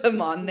and put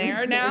them on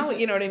there now.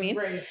 You know what I mean?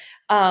 Right.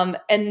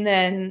 And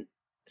then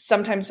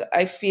sometimes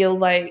I feel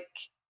like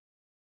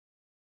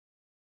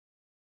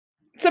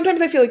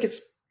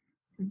it's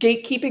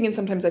gatekeeping and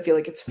sometimes I feel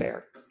like it's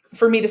fair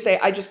for me to say,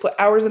 I just put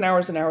hours and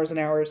hours and hours and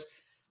hours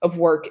of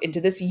work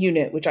into this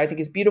unit, which I think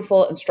is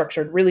beautiful and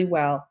structured really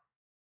well.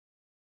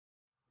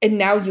 And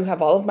now you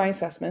have all of my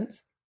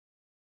assessments,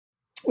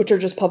 which are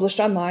just published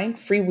online,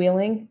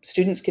 freewheeling.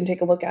 Students can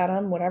take a look at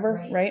them,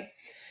 whatever, right?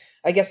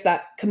 I guess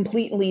that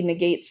completely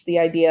negates the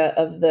idea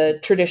of the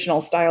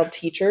traditional style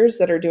teachers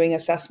that are doing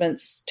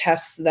assessments,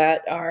 tests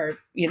that are,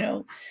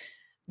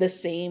 the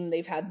same.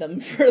 They've had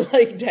them for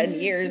like 10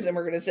 years and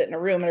we're going to sit in a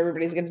room and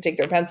everybody's going to take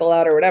their pencil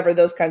out or whatever,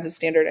 those kinds of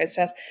standardized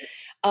tests.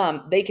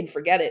 They can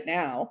forget it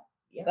now.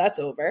 Yeah. That's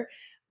over.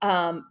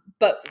 And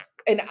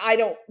I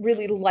don't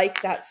really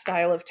like that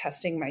style of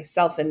testing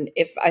myself. And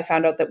if I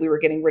found out that we were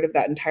getting rid of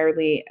that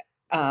entirely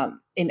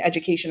in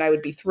education, I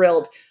would be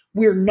thrilled.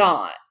 We're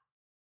not.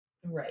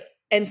 Right.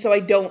 And so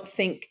I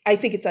think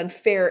it's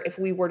unfair if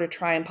we were to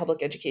try in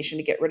public education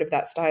to get rid of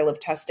that style of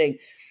testing.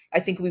 I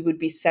think we would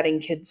be setting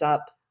kids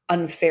up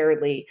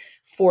unfairly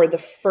for the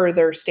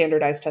further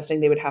standardized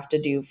testing they would have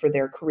to do for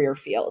their career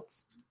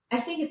fields. I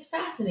think it's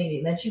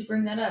fascinating that you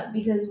bring that up,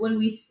 because when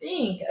we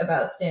think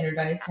about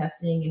standardized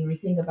testing and we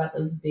think about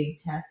those big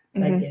tests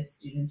that give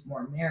students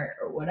more merit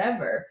or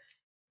whatever,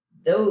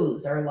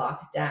 those are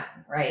locked down,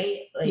 right?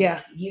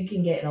 Like you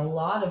can get in a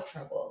lot of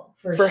trouble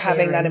for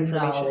having that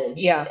information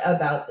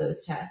about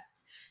those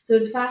tests. So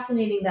it's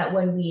fascinating that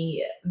when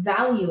we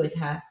value a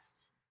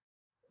test,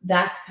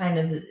 that's kind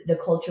of the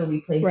culture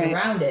we place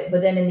around it.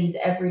 But then in these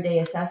everyday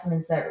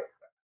assessments that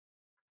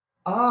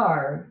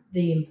are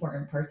the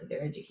important parts of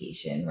their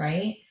education,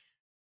 right?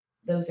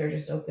 Those are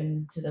just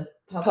open to the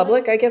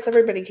public. I guess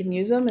everybody can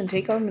use them and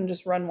take them and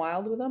just run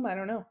wild with them. I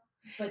don't know.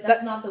 But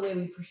that's not the way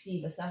we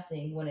perceive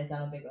assessing when it's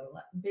on a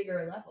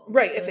bigger level.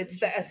 Right. So if it's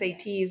the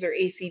SATs or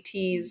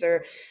ACTs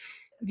or,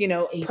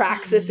 AP,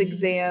 praxis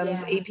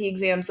exams, AP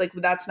exams, like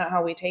that's not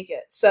how we take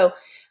it. So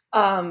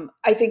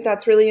I think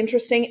that's really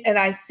interesting. And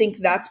I think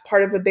that's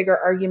part of a bigger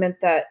argument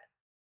that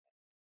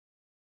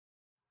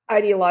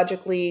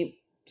ideologically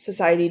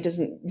society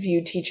doesn't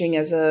view teaching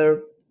as a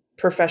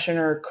profession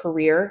or a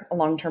career, a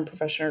long-term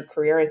profession or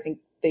career. I think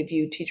they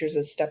view teachers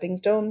as stepping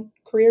stone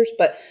careers,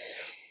 but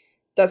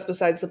that's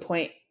besides the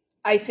point.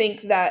 I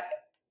think that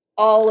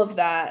all of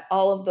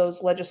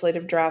those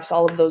legislative drafts,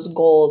 all of those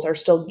goals are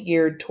still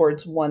geared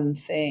towards one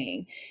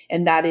thing,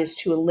 and that is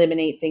to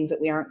eliminate things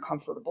that we aren't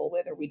comfortable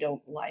with or we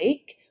don't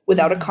like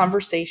without a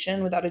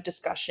conversation, without a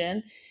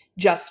discussion,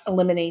 just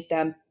eliminate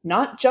them,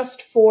 not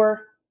just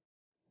for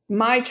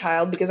my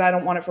child, because I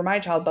don't want it for my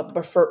child,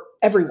 but for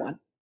everyone.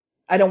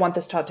 I don't want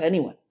this taught to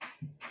anyone.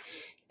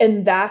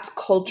 And that's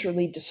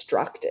culturally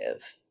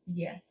destructive.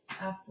 Yes,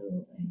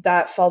 absolutely.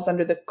 That falls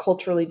under the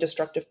culturally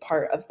destructive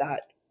part of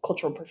that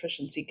cultural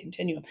proficiency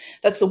continuum.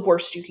 That's the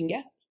worst you can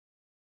get.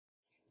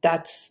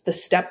 That's the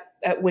step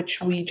at which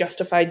we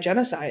justify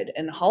genocide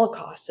and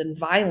Holocaust and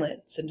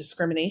violence and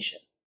discrimination.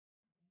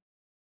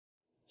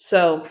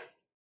 So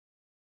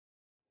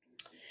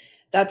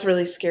that's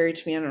really scary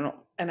to me. I don't know.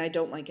 And I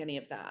don't like any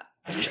of that.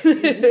 I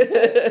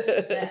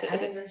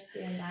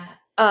understand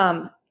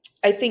that.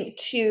 I think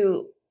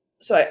too,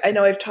 so I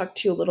know I've talked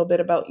to you a little bit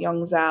about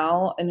Young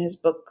Zhao and his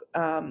book,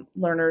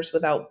 Learners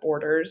Without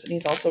Borders. And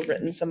he's also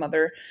written some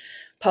other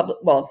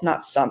well,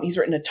 not some, he's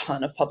written a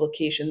ton of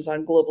publications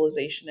on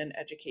globalization and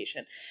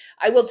education.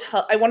 I want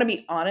to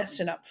be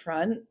honest and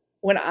upfront.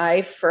 When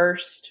I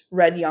first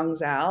read Young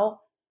Zhao,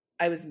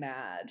 I was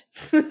mad.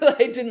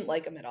 I didn't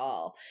like him at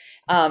all.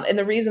 And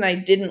the reason I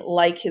didn't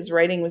like his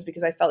writing was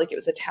because I felt like it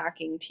was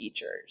attacking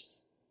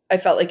teachers. I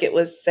felt like it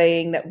was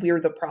saying that we're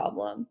the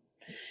problem.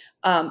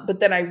 But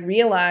then I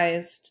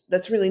realized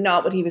that's really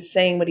not what he was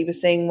saying. What he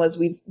was saying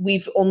was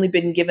we've only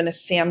been given a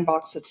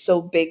sandbox that's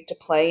so big to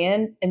play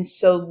in, and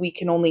so we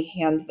can only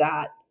hand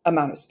that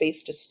amount of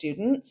space to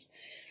students,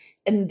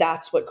 and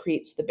that's what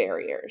creates the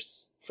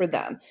barriers for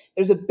them.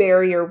 There's a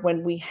barrier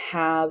when we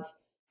have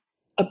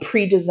a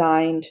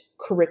pre-designed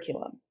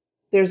curriculum.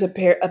 There's a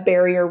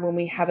barrier when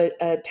we have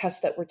a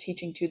test that we're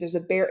teaching to. There's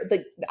a barrier.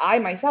 Like I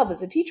myself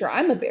as a teacher,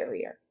 I'm a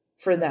barrier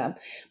for them.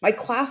 My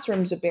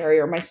classroom's a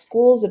barrier. My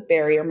school's a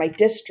barrier. My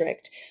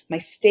district, my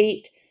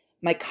state,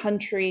 my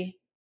country,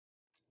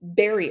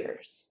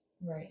 barriers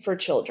Right. for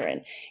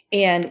children.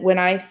 And when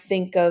I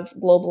think of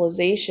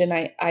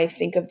globalization, I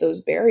think of those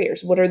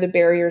barriers. What are the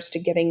barriers to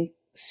getting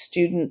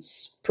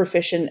students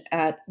proficient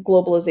at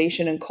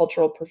globalization and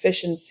cultural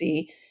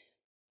proficiency?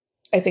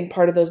 I think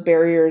part of those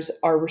barriers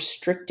are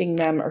restricting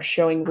them or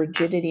showing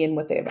rigidity in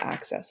what they have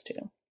access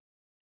to.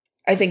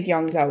 I think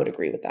Young Zhao would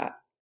agree with that.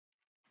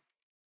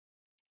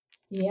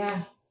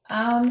 Yeah.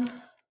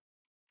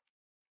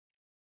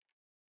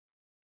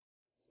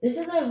 This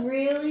is a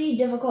really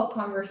difficult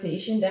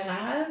conversation to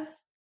have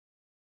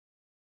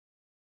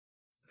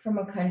from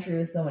a country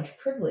with so much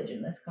privilege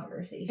in this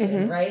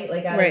conversation, right?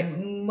 Like out of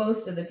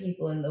most of the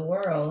people in the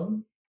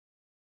world,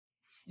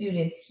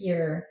 students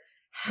here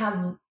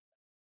have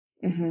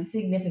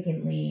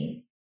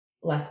significantly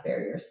less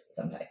barriers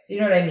sometimes.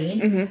 You know what I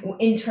mean?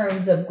 In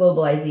terms of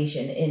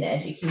globalization in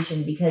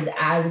education, because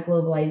as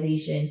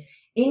globalization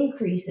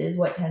increases,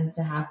 what tends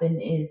to happen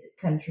is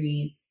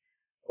countries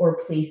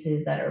or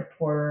places that are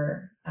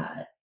poorer,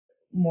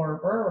 more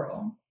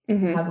rural,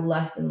 have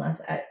less and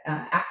less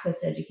access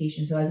to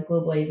education. So as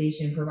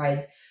globalization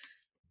provides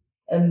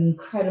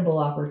incredible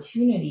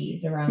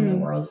opportunities around the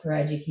world for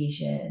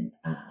education,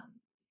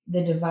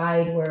 the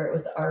divide where it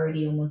was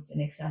already almost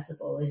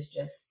inaccessible is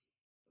just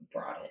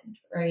broadened,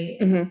 right?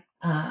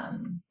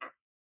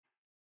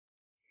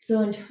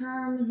 So in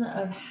terms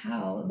of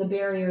how the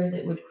barriers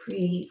it would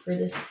create for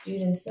the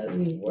students that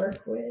we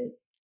work with,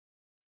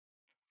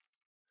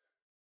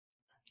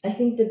 I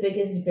think the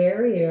biggest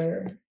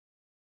barrier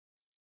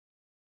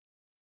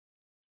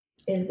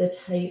is the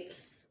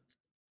types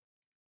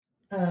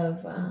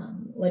of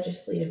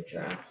legislative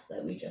drafts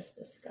that we just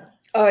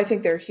discussed. Oh, I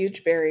think they're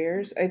huge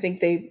barriers. I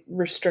think they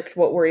restrict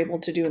what we're able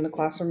to do in the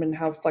classroom and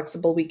how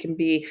flexible we can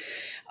be.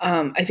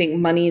 I think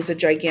money is a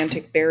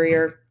gigantic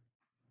barrier.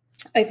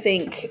 I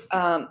think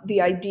the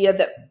idea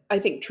that I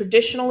think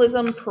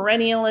traditionalism,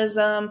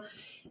 perennialism,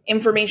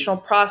 informational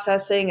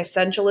processing,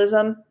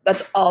 essentialism,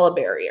 that's all a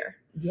barrier.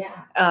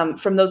 Yeah.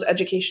 From those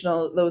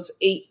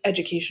 8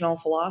 educational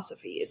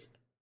philosophies.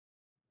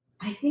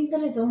 I think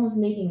that it's almost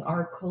making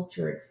our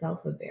culture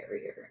itself a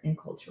barrier in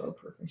cultural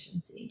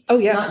proficiency. Oh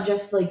yeah. Not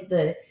just like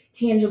the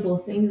tangible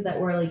things that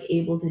we're like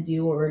able to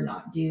do or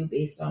not do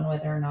based on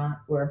whether or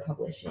not we're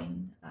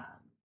publishing.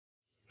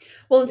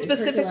 Well, and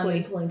specifically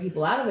and pulling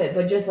people out of it,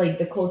 but just like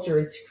the culture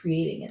it's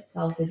creating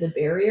itself is a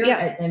barrier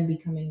at them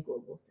becoming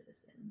global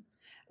citizens.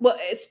 Well,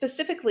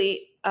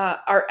 specifically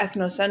our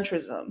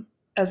ethnocentrism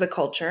as a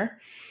culture,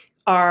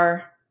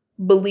 our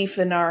belief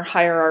in our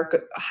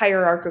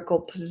hierarchical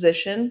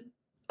position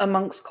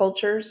amongst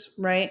cultures,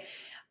 right?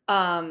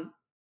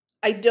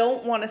 I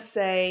don't want to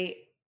say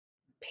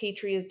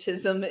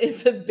patriotism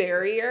is a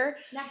barrier.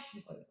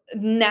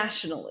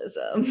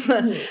 Nationalism.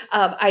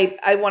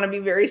 I want to be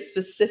very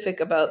specific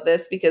about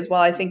this because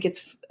while I think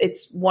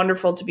it's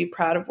wonderful to be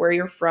proud of where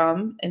you're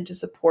from and to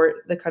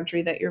support the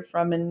country that you're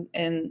from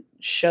and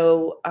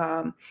show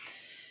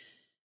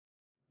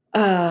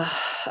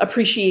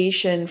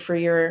appreciation for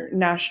your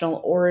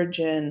national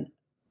origin,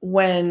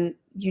 when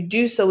you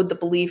do so with the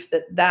belief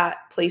that that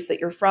place that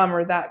you're from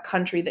or that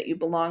country that you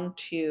belong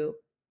to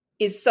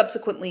is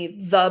subsequently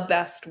the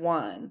best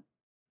one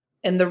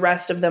and the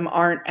rest of them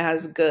aren't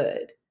as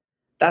good,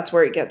 that's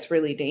where it gets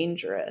really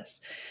dangerous.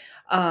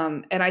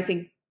 And I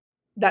think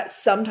that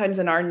sometimes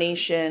in our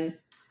nation,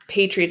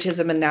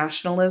 patriotism and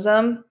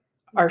nationalism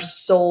are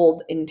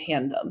sold in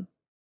tandem,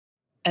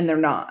 and they're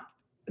not.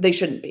 They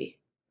shouldn't be.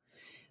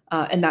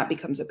 And that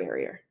becomes a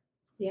barrier.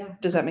 Yeah.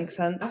 Does that make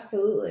sense?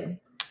 Absolutely.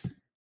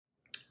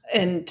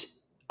 And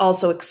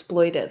also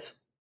exploitive.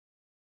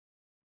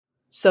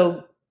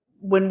 So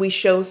when we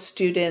show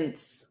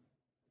students,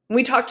 when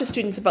we talk to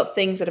students about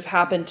things that have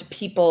happened to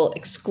people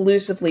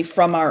exclusively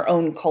from our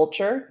own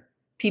culture,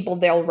 people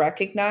they'll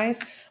recognize,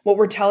 what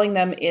we're telling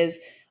them is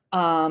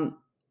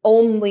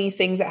only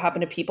things that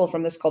happen to people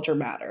from this culture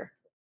matter.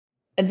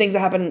 And things that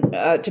happen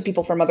to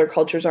people from other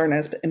cultures aren't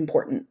as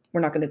important.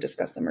 We're not going to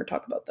discuss them or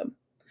talk about them.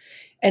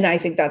 And I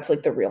think that's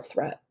like the real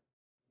threat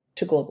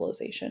to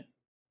globalization.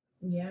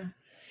 Yeah.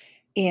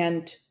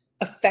 and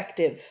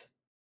effective,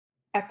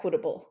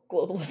 equitable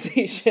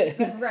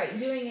globalization. Right.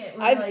 Doing it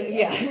with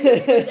Yeah.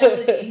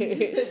 fidelity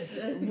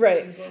to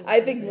Right. human global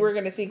I think we're citizens.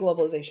 going to see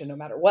globalization no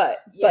matter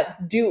what. Yeah.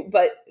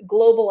 But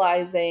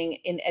globalizing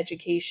in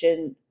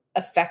education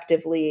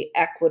effectively,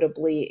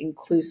 equitably,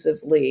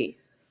 inclusively.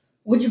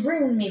 Which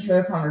brings me to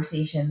a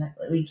conversation that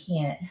we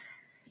can't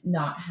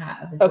not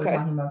have if we're Okay.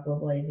 talking about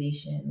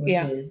globalization, which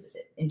Yeah. is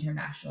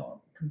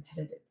international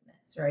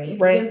competitiveness, right?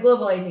 Right. Because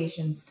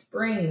globalization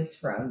springs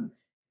from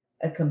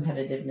a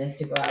competitiveness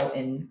to go out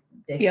and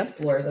Yep.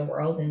 explore the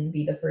world and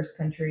be the first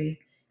country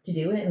to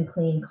do it and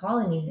claim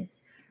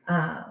colonies.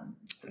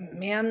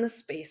 Man, the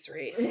space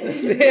race.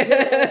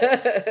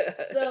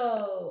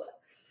 So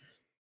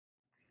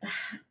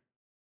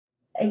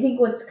I think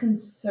what's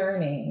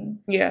concerning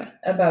Yeah.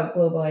 about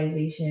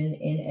globalization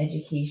in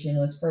education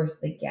was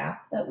first the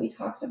gap that we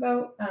talked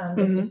about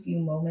just a few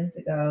moments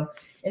ago.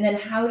 And then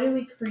how do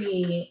we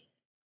create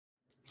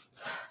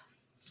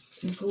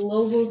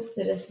global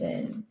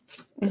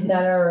citizens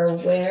that are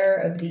aware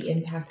of the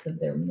impacts of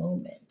their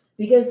moment?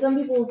 Because some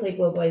people will say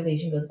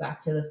globalization goes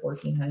back to the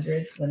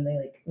 1400s when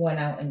they went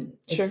out and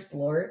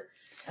explored.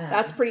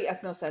 That's pretty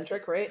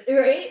ethnocentric, right?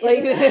 Right?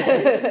 Like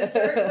it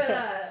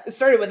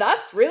started with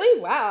us, really?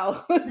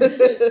 Wow. So some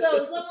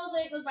will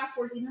say it goes back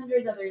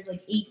 1400s, others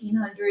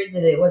 1800s,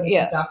 and it wasn't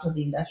kicked off till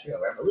the Industrial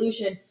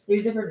Revolution.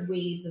 There's different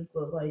waves of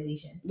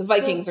globalization. The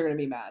Vikings are going to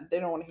be mad. They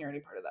don't want to hear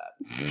any part of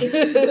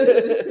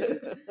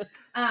that.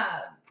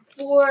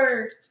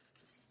 For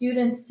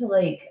students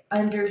to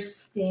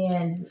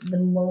understand the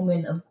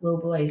moment of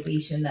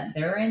globalization that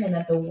they're in and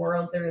that the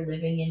world they're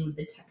living in with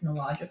the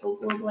technological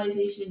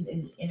globalization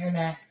and the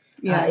internet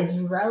is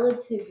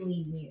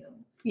relatively new.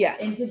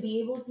 Yes. And to be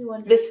able to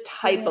understand this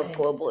type of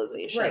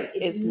globalization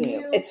is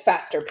new. It's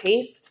faster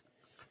paced.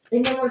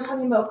 And then we're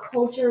talking about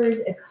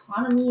cultures,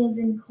 economies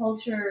in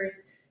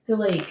cultures.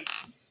 So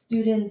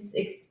students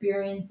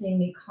experiencing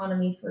the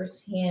economy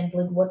firsthand,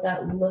 what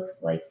that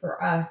looks like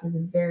for us is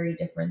very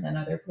different than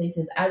other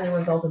places as a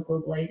result of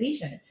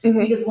globalization.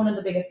 Because one of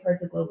the biggest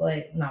parts of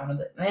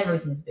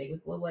everything's big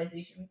with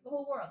globalization, it's the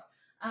whole world.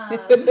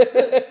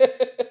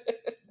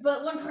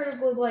 But one part of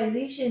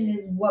globalization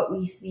is what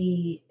we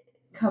see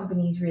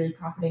companies really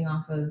profiting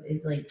off of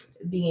is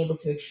being able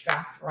to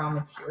extract raw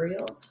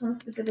materials from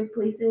specific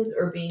places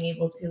or being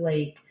able to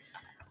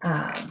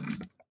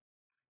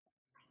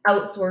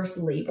outsource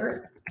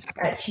labor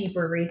at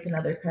cheaper rates in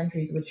other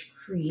countries, which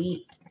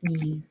creates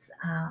these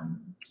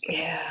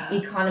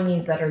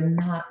economies that are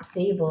not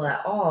stable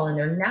at all, and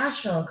they're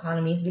national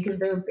economies because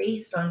they're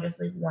based on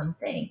just one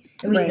thing,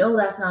 and we know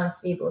that's not a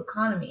stable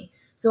economy.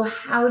 So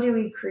how do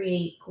we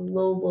create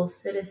global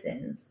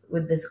citizens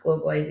with this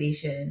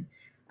globalization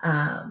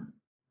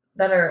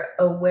that are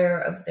aware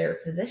of their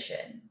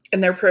position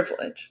and their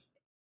privilege?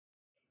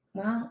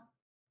 Well,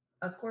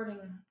 according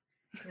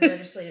to the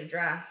legislative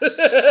draft,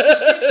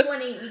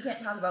 620, we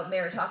can't talk about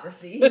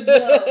meritocracy.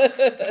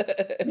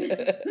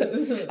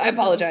 So. I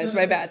apologize,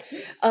 my bad.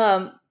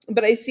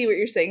 But I see what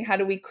you're saying. How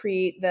do we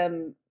create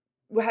them?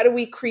 How do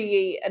we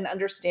create an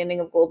understanding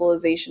of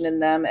globalization in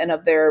them and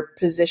of their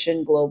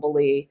position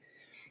globally?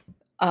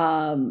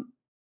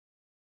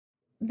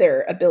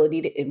 Their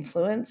ability to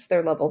influence,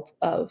 their level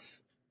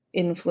of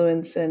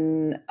influence,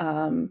 and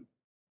I'm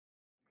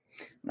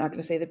not going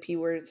to say the P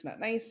word, it's not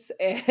nice.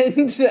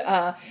 And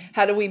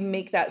how do we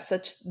make that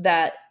such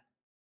that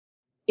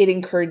it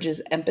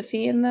encourages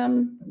empathy in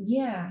them?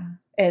 Yeah.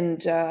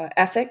 And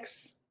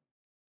ethics,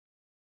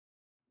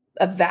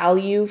 a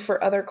value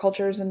for other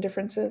cultures and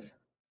differences.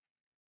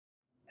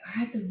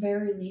 Or at the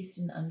very least,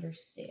 an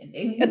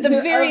understanding. At the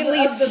very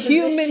least, the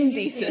human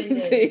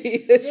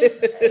decency.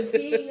 Just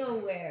being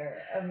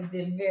aware of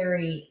the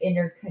very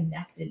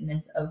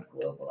interconnectedness of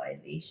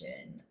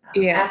globalization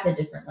at the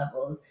different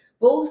levels,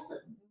 both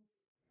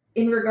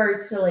in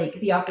regards to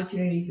the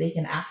opportunities they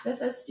can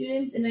access as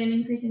students in an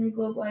increasingly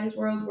globalized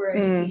world where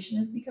education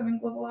is becoming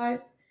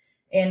globalized,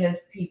 and as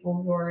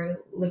people who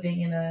are living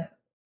in a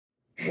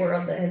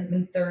world that has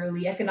been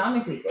thoroughly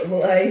economically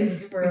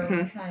globalized for a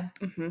long time.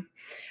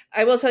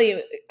 I will tell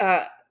you,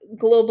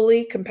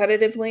 globally,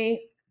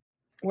 competitively,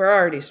 we're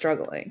already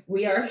struggling.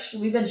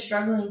 We've been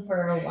struggling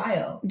for a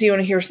while. Do you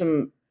want to hear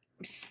some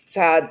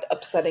sad,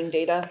 upsetting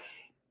data?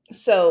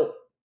 So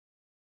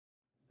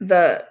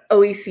the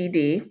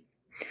OECD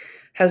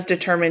has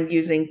determined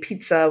using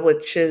PISA,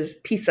 which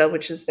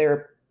is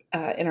their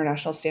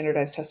International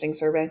Standardized Testing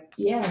Survey.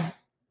 Yeah.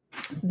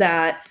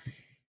 That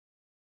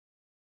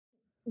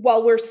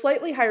while we're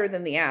slightly higher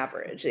than the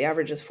average is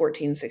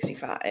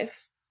 1465.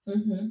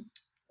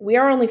 We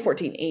are only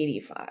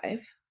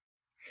 1485.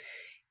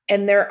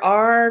 And there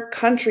are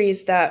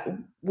countries that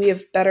we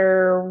have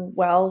better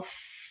wealth,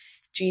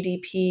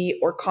 GDP,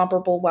 or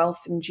comparable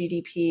wealth and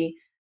GDP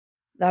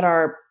that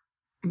are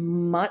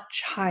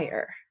much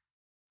higher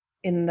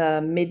in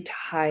the mid to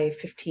high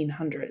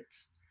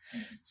 1500s.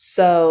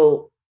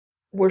 So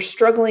we're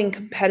struggling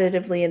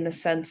competitively in the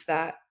sense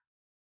that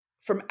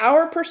from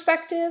our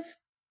perspective,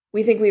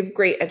 we think we have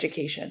great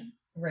education.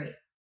 Right.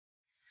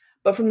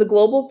 But from the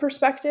global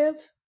perspective,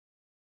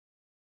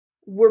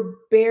 we're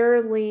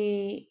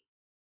barely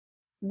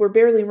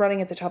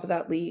running at the top of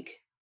that league.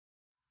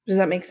 Does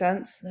that make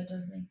sense? That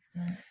does make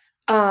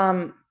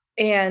sense.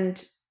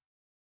 And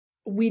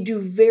we do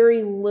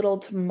very little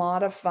to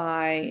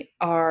modify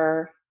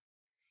our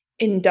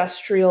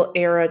industrial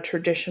era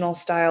traditional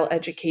style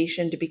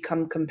education to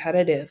become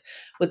competitive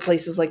with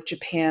places like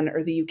Japan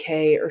or the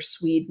UK or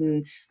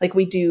Sweden, like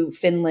we do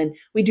Finland.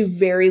 We do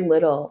very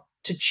little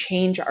to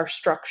change our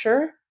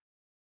structure,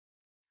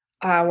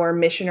 our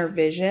mission or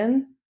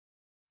vision,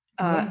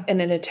 in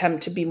an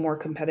attempt to be more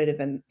competitive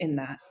in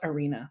that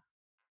arena.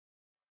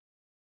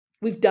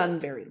 We've done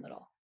very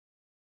little.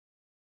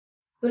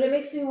 But it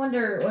makes me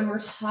wonder, when we're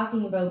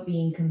talking about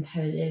being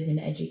competitive in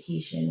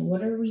education,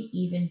 what are we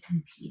even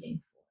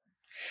competing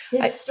for?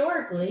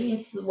 Historically,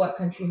 it's what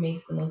country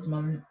makes the most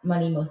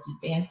money, most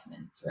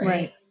advancements,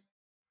 right?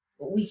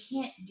 But we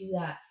can't do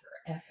that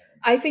forever.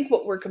 I think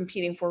what we're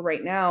competing for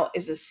right now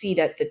is a seat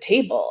at the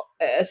table,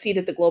 a seat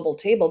at the global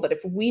table. But if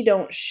we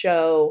don't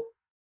show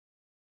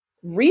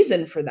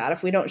reason for that,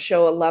 if we don't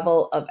show a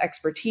level of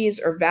expertise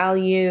or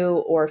value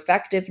or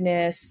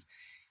effectiveness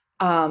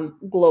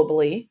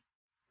globally,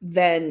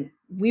 then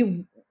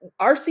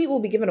our seat will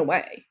be given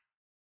away.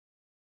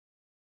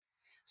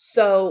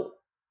 So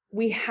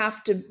we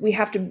have to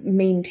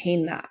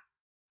maintain that.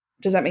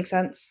 Does that make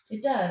sense?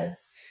 It does.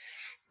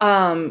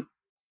 And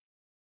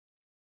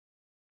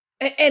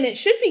it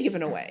should be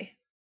given away.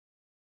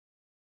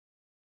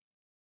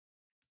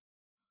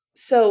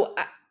 So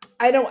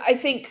I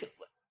think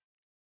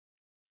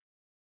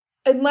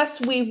unless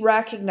we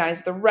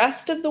recognize the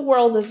rest of the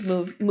world is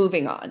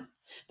moving on,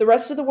 the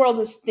rest of the world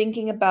is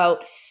thinking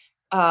about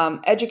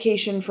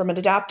education from an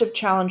adaptive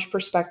challenge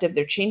perspective.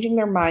 They're changing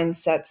their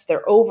mindsets,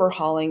 they're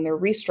overhauling, they're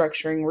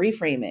restructuring,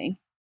 reframing.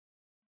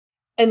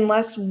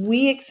 Unless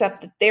we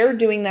accept that they're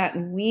doing that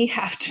and we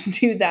have to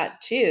do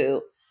that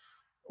too,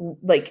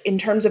 like in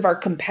terms of our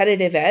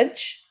competitive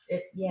edge,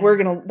 we're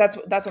gonna. That's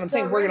what I'm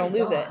saying. We're gonna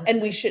lose it,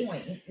 and we should.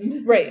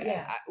 Right.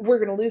 Yeah. We're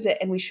gonna lose it,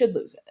 and we should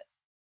lose it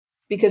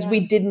because we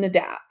didn't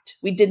adapt.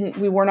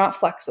 We were not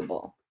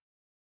flexible.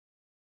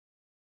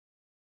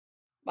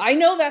 I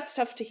know that's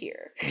tough to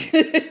hear,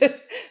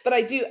 but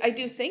I do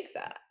think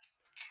that.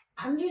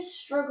 I'm just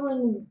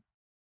struggling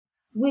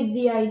with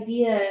the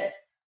idea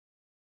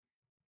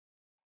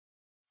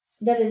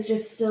that it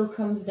just still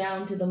comes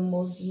down to the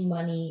most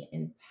money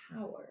and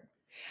power.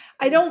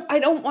 I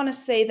don't want to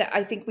say that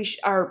I think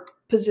our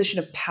position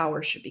of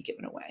power should be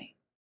given away.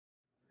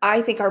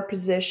 I think our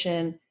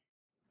position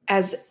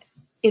as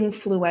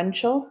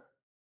influential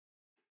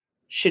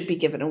should be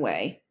given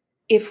away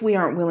if we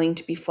aren't willing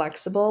to be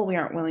flexible, we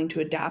aren't willing to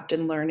adapt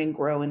and learn and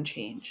grow and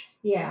change.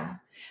 Yeah.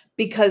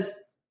 Because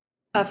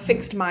a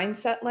fixed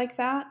mindset like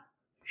that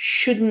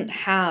shouldn't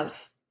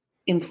have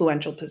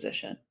influential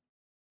position.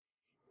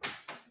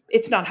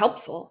 It's not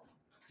helpful,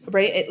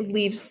 right? It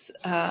leaves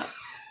a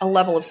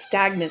level of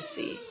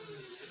stagnancy.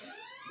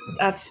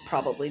 That's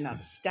probably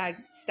not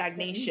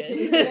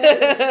stagnation.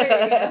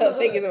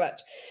 Thank you so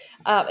much.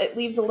 It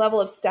leaves a level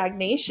of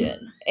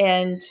stagnation,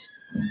 and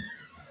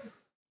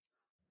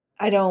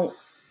I don't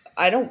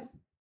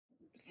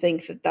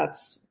think that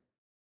that's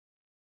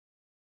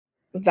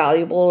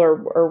valuable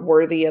or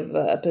worthy of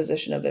a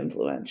position of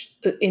influence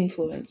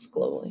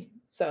globally.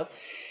 So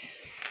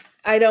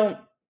I don't.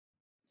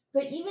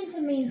 But even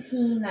to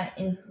maintain that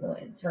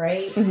influence,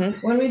 right?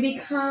 Mm-hmm. When we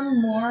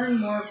become more and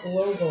more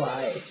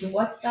globalized,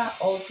 what's that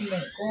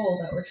ultimate goal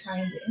that we're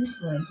trying to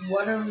influence?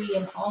 What are we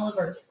in all of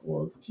our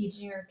schools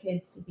teaching our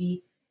kids to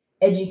be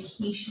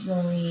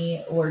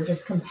educationally or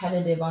just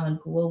competitive on a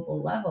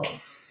global level?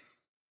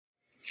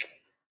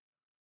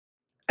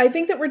 I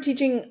think that we're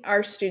teaching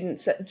our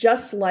students that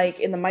just like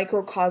in the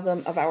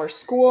microcosm of our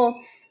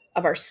school,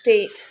 of our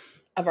state,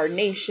 of our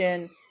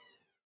nation,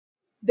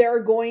 there are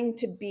going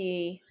to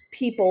be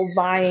people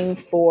vying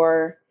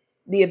for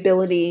the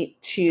ability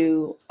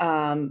to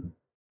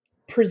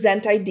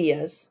present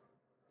ideas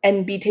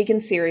and be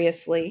taken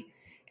seriously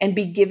and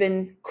be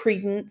given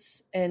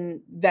credence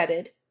and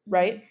vetted,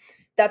 right?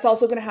 That's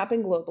also going to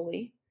happen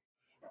globally.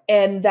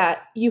 And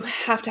that you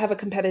have to have a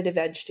competitive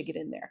edge to get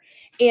in there.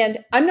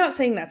 And I'm not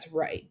saying that's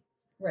right.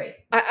 Right.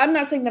 I'm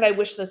not saying that I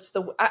wish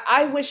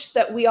I wish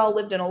that we all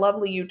lived in a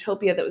lovely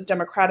utopia that was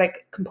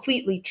democratic,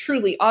 completely,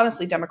 truly,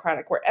 honestly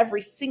democratic, where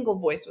every single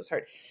voice was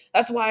heard.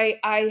 That's why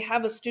I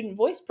have a student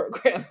voice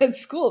program at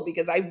school,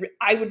 because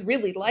I would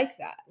really like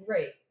that.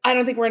 Right. I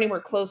don't think we're anywhere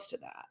close to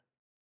that.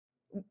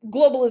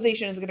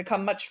 Globalization is going to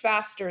come much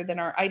faster than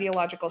our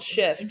ideological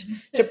shift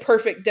to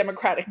perfect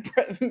democratic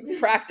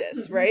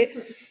practice, right?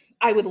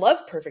 I would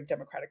love perfect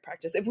democratic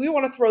practice. If we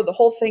want to throw the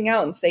whole thing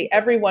out and say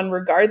everyone,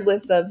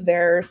 regardless of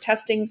their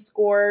testing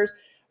scores,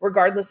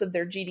 regardless of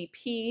their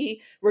GDP,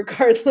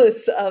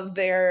 regardless of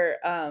their,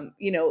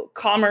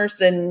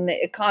 commerce and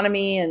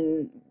economy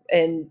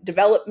and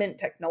development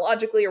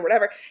technologically or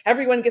whatever,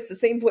 everyone gets the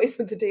same voice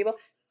at the table,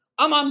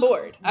 I'm on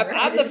board.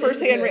 I'm the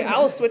first hand.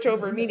 I'll switch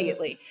over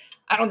immediately.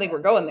 I don't think we're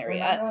going there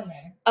yet.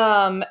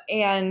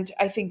 And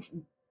I think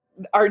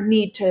our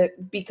need to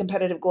be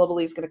competitive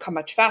globally is going to come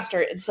much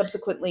faster, and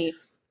subsequently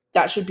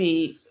that should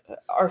be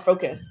our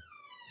focus,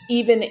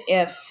 even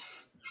if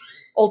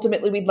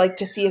ultimately we'd like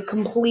to see a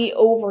complete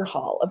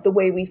overhaul of the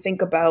way we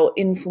think about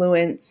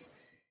influence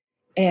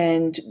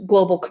and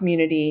global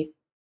community,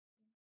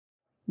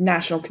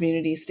 national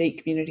community,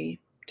 state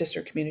community,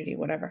 district community,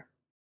 whatever.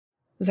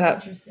 Is that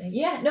Interesting.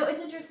 Yeah, no,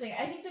 it's interesting.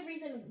 I think the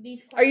reason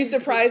these Are you questions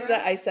surprised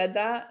that I said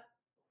that?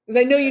 Because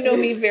I know you know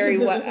me very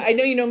well. I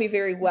know you know me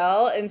very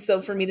well, and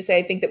so for me to say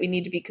I think that we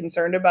need to be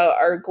concerned about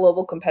our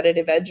global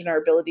competitive edge and our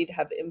ability to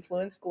have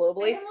influence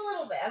globally. I'm a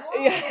little bit. I'm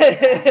a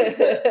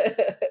little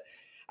bit.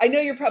 I know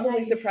you're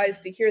probably Yeah,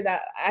 surprised to hear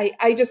that.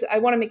 I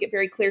want to make it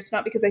very clear. It's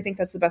not because I think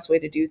that's the best way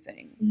to do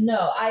things.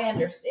 No, I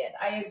understand.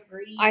 I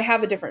agree. I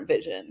have a different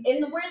vision.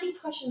 And where these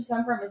questions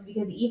come from is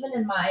because even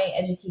in my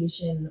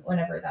education,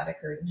 whenever that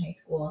occurred in high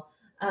school,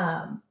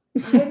 I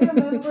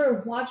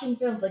remember watching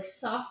films like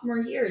sophomore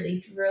year, they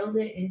drilled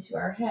it into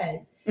our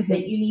heads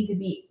that you need to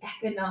be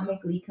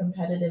economically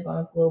competitive on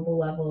a global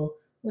level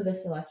with a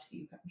select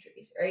few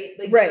countries, right?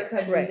 Like Right, other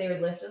countries, right. they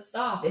would lift us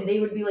off and they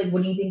would be like,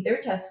 what do you think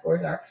their test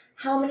scores are?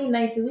 How many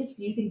nights a week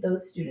do you think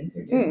those students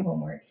are doing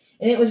homework?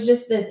 And it was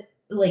just this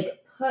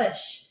like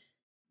push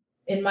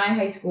in my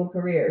high school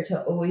career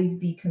to always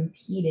be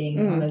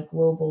competing on a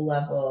global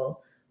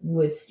level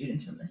with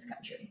students from this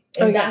country.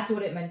 And that's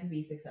what it meant to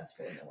be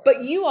successful in the world.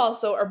 But you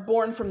also are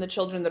born from the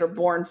children that are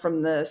born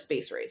from the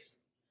space race.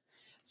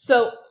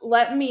 So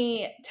let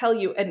me tell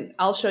you, and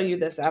I'll show you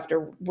this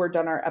after we're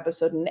done our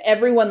episode, and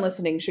everyone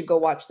listening should go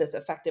watch this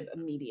effective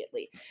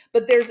immediately.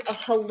 But there's a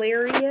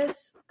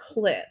hilarious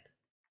clip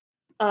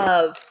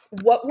of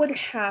what would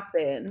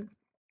happen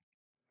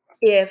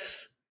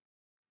if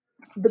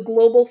the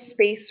global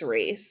space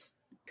race,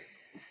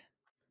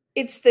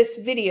 it's this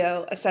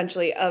video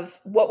essentially of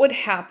what would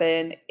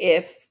happen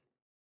if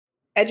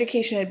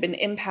education had been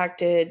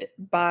impacted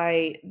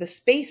by the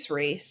space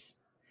race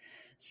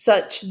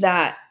such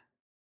that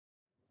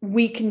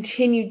we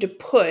continued to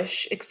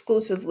push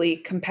exclusively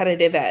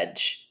competitive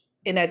edge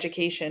in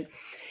education.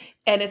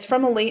 And it's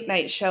from a late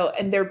night show,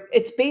 and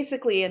it's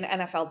basically an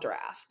NFL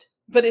draft,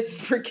 but it's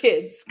for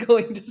kids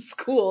going to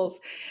schools,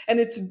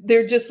 and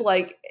they're just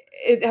like,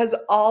 it has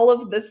all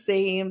of the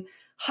same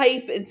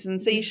hype and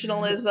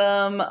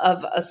sensationalism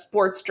of a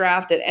sports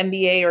draft, an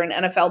NBA or an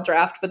NFL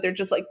draft, but they're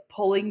just like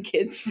pulling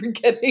kids for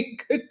getting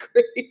good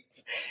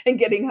grades and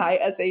getting high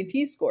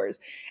SAT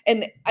scores.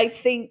 And I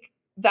think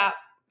that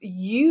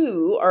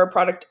you are a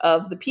product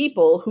of the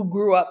people who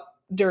grew up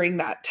during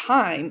that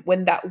time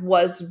when that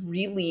was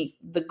really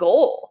the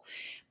goal,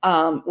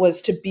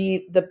 was to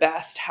be the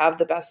best, have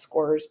the best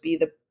scores, be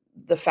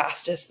the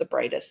fastest, the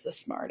brightest, the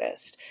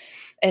smartest.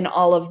 And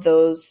all of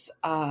those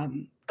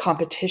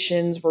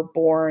competitions were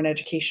born,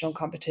 educational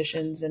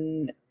competitions,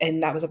 and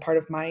that was a part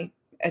of my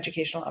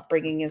educational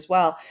upbringing as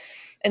well.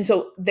 And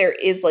so there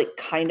is like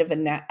kind of a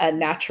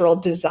natural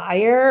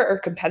desire or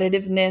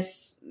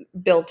competitiveness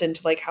built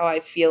into like how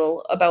I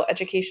feel about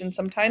education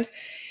sometimes.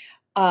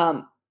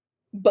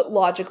 But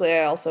logically,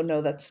 I also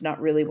know that's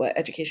not really what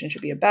education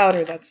should be about,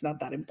 or that's not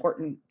that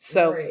important.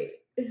 So, Right.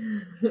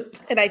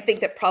 and I think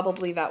that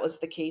probably that was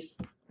the case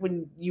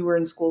when you were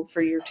in school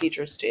for your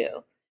teachers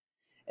too,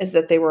 is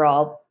that they were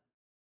all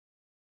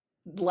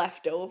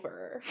left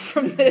over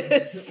from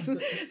this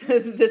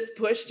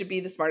push to be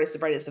the smartest, the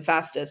brightest, the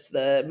fastest,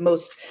 the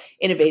most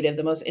innovative,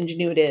 the most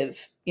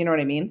ingenuitive. You know what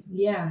I mean?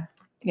 Yeah.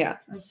 Yeah.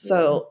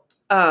 Absolutely.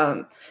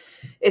 So,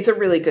 it's a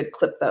really good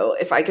clip though.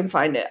 If I can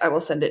find it, I will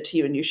send it to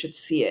you and you should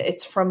see it.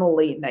 It's from a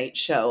late night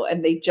show,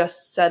 and they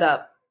just set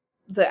up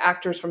the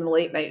actors from the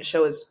late night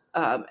show as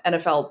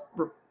NFL,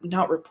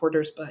 not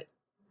reporters, but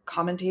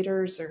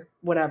commentators or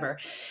whatever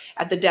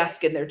at the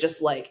desk, and they're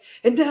just like,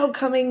 and now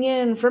coming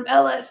in from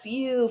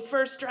LSU,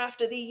 first draft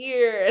of the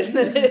year, and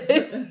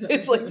then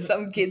it's like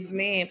some kid's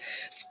name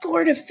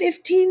scored a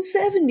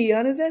 1570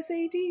 on his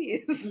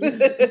SATs.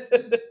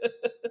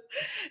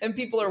 And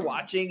people are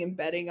watching and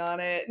betting on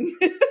it.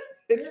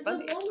 It's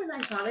funny. There's a moment I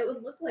thought it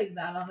would look like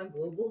that on a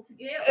global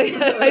scale.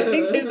 I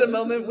think there's a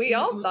moment we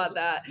all thought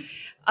that.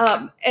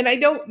 And I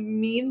don't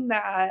mean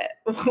that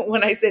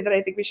when I say that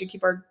I think we should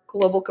keep our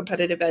global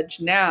competitive edge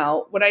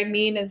now. What I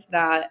mean is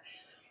that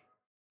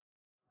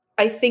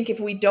I think if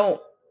we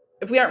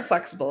aren't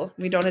flexible,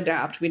 we don't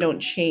adapt, we don't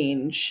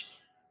change,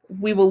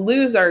 we will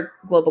lose our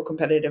global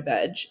competitive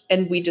edge,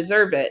 and we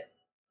deserve it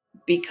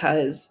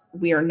because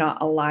we are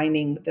not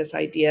aligning with this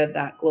idea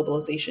that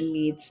globalization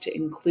needs to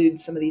include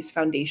some of these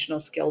foundational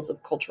skills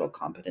of cultural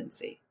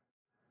competency,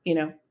 you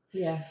know?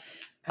 Yeah,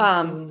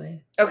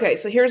 absolutely. Okay,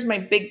 so here's my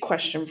big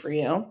question for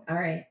you. All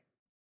right.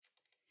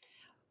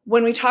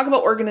 When we talk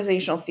about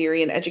organizational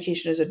theory, and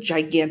education is a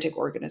gigantic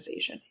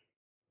organization,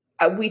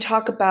 we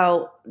talk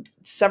about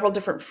several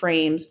different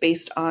frames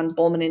based on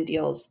Bowman and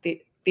Deal's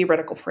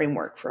theoretical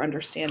framework for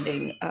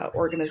understanding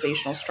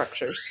organizational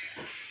structures.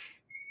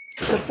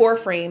 The 4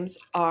 frames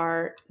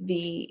are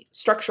the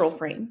structural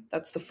frame.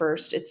 That's the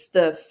first. It's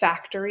the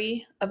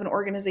factory of an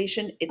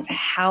organization. It's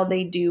how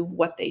they do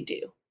what they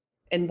do.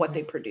 and what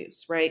they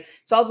produce, right?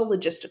 So all the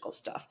logistical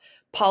stuff,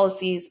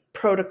 policies,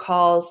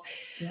 protocols,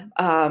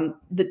 Yeah.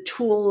 the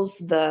tools,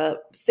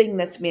 the thing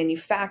that's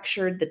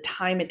manufactured, the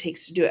time it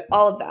takes to do it,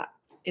 all of that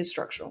is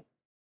structural.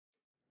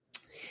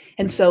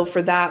 And so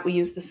for that, we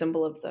use the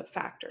symbol of the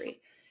factory.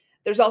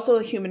 There's also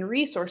a human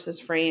resources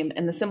frame,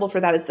 and the symbol for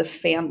that is the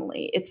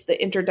family. It's the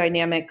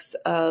interdynamics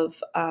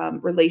of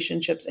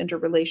relationships,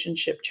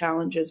 interrelationship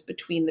challenges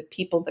between the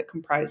people that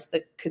comprise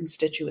the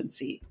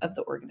constituency of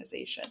the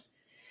organization.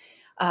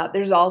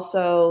 There's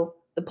also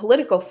the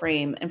political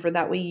frame, and for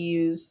that we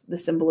use the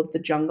symbol of the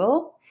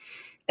jungle.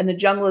 And the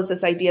jungle is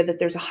this idea that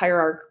there's a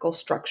hierarchical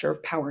structure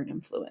of power and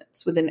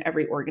influence within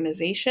every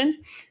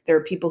organization. There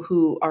are people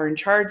who are in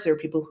charge, there are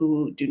people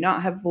who do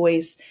not have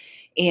voice,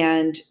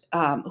 and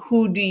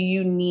who do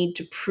you need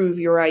to prove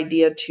your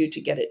idea to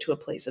get it to a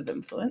place of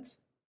influence.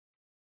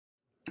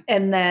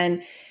 And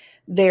then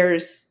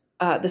there's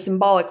the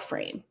symbolic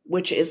frame,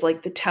 which is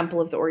like the temple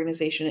of the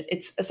organization.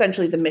 It's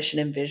essentially the mission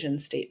and vision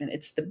statement.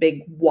 It's the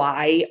big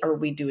why are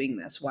we doing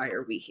this? Why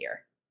are we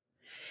here?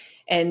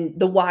 And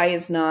the why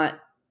is not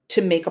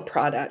to make a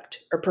product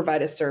or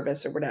provide a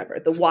service or whatever.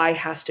 The why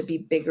has to be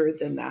bigger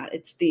than that.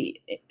 It's the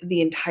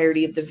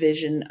entirety of the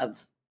vision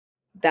of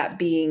that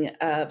being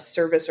a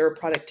service or a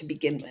product to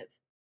begin with,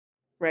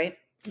 right?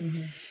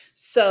 Mm-hmm.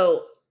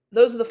 So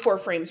those are the 4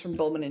 frames from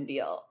Bowman and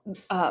Deal.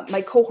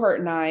 My cohort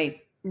and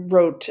I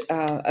wrote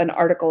an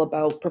article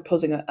about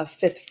proposing a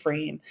 5th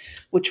frame,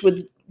 which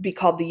would be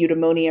called the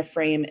eudaimonia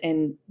frame.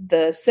 And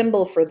the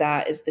symbol for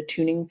that is the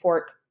tuning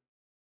fork.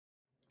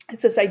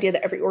 It's this idea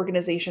that every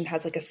organization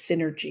has like a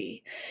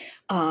synergy.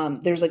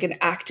 There's like an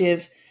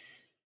active,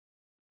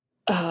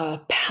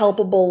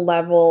 palpable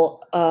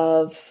level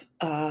of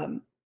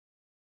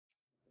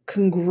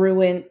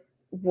congruent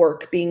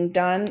work being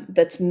done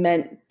that's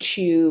meant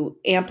to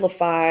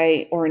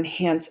amplify or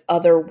enhance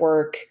other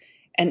work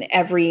and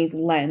every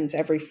lens,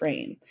 every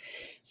frame,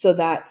 so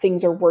that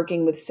things are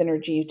working with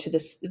synergy to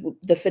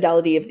the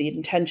fidelity of the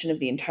intention of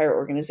the entire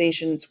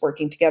organization. It's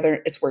working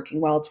together, it's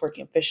working well, it's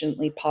working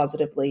efficiently,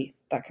 positively,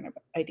 that kind of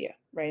idea,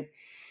 right?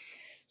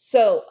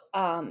 So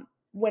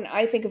when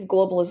I think of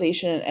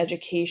globalization and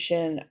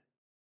education,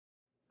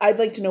 I'd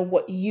like to know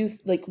what you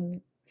like,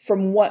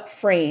 from what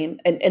frame,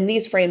 and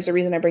these frames, the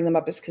reason I bring them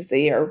up is because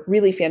they are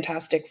really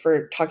fantastic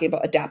for talking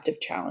about adaptive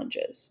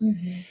challenges.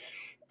 Mm-hmm.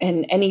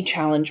 And any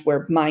challenge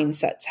where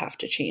mindsets have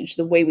to change,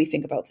 the way we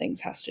think about things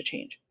has to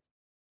change.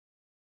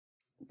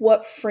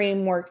 What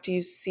framework do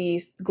you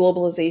see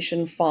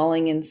globalization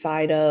falling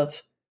inside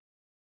of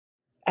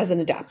as an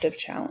adaptive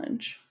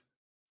challenge?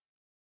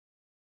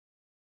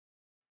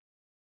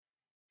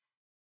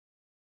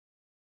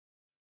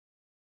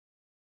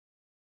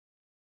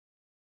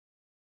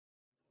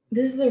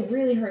 This is a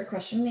really hard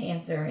question to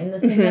answer, and the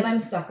thing that I'm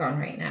stuck on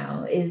right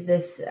now is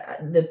this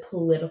the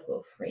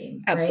political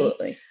frame,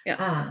 Absolutely, right?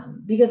 yeah.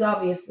 Because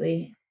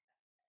obviously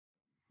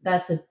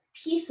that's a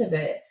piece of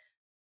it,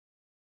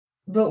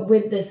 but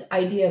with this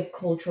idea of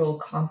cultural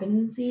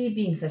competency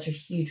being such a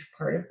huge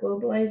part of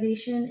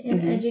globalization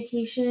in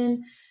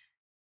education,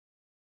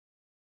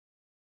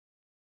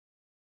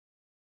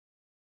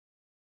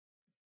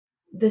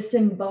 the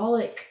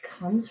symbolic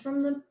comes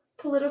from the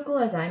political,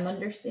 as I'm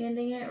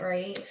understanding it,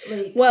 right?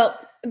 Like, well,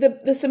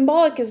 the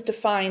symbolic is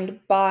defined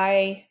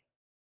by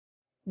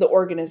the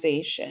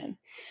organization.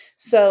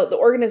 So the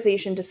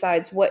organization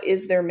decides what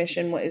is their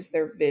mission, what is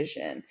their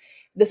vision.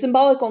 The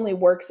symbolic only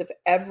works if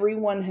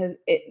everyone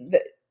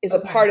that is a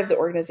part of the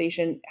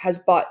organization has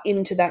bought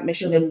into that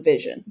mission and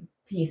vision.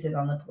 Pieces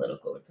on the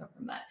political would come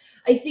from that.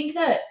 I think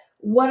that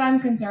what I'm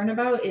concerned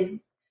about is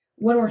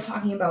when we're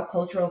talking about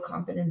cultural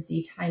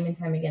competency, time and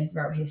time again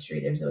throughout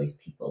history, there's always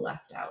people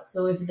left out.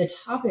 So if the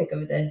topic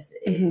of this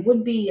it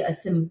would be a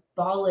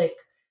symbolic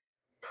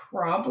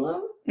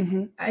problem,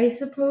 I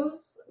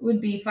suppose,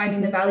 would be finding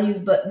the values.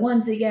 But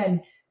once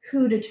again,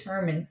 who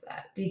determines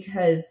that?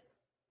 Because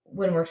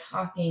when we're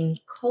talking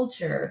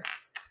culture.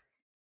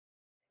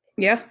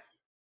 Yeah.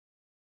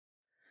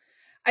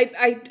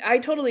 I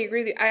totally agree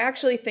with you. I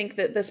actually think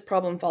that this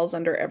problem falls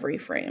under every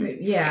frame.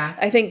 Yeah.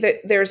 I think that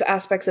there's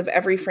aspects of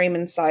every frame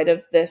inside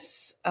of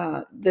this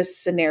this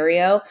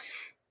scenario,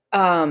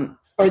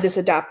 or this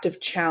adaptive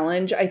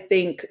challenge. I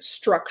think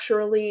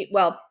structurally,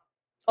 well,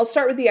 I'll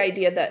start with the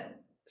idea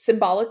that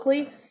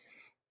symbolically,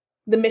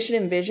 the mission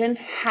and vision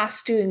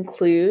has to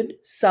include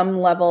some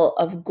level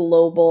of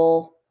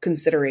global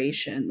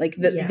consideration. Like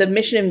the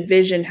mission and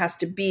vision has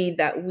to be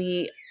that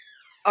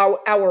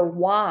our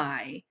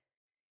why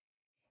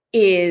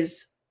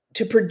is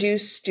to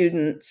produce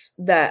students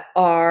that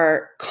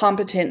are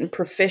competent and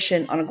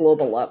proficient on a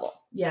global level.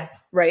 Yes.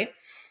 Right?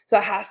 So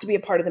it has to be a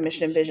part of the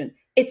mission and vision.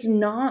 It's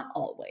not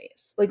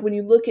always. Like when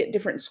you look at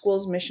different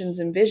schools' missions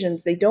and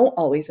visions, they don't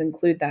always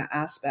include that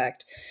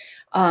aspect.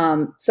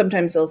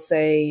 Sometimes they'll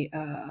say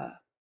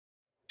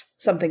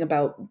something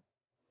about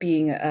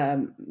being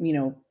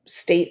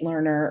state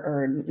learner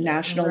or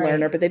national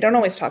learner, but they don't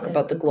always talk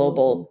about the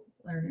global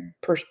learner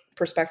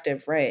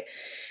perspective, right?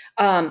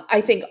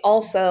 I think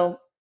also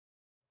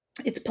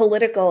it's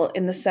political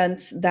in the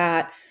sense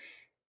that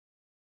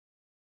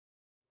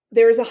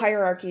there is a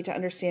hierarchy to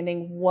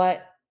understanding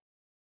what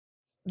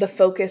the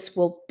focus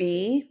will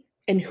be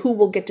and who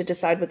will get to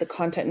decide what the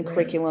content and Right.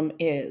 curriculum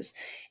is.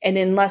 And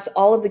unless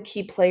all of the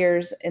key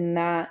players in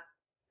that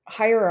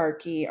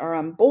hierarchy are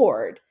on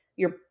board,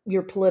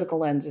 your political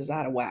lens is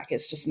out of whack.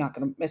 It's not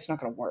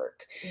gonna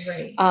work.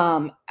 Right.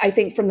 I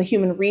think from the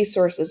human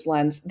resources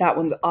lens, that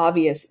one's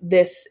obvious.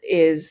 This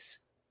is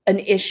an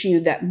issue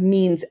that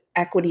means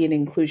equity and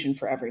inclusion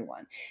for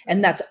everyone.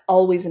 And that's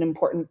always an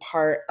important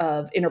part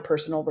of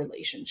interpersonal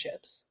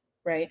relationships,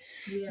 right?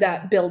 Yeah.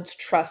 That builds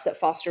trust, that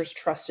fosters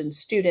trust in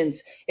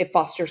students. It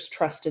fosters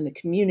trust in the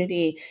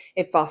community.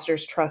 It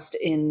fosters trust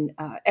in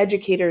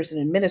educators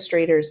and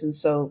administrators. And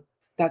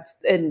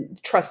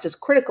trust is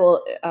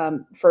critical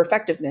for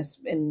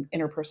effectiveness in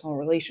interpersonal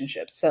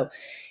relationships. So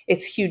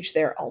it's huge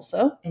there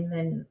also. And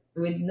then,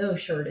 with no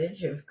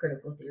shortage of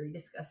critical theory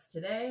discussed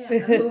today, we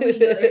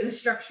know there's a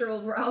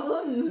structural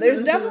problem.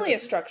 There's definitely a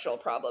structural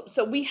problem.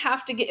 So we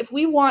have to if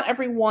we want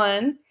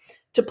everyone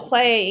to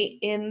play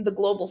in the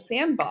global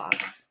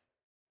sandbox,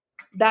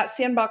 that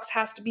sandbox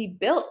has to be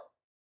built.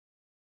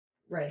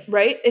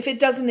 Right? If it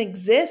doesn't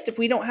exist, if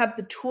we don't have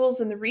the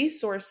tools and the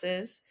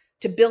resources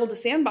to build a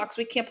sandbox,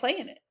 we can't play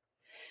in it.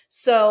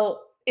 So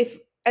if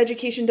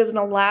education doesn't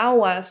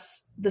allow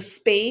us the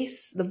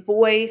space, the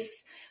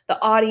voice, the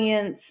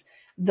audience,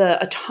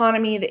 the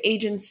autonomy, the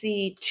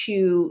agency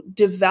to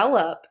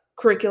develop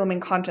curriculum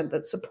and content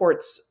that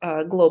supports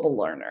a global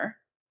learner,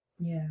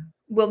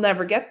 we'll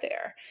never get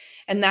there.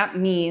 And that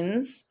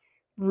means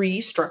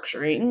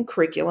restructuring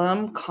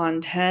curriculum,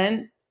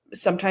 content.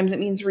 Sometimes it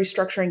means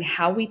restructuring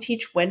how we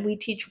teach, when we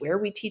teach, where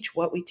we teach,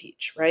 what we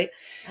teach, right?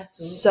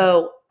 Absolutely.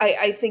 So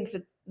I think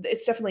that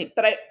it's definitely,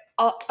 but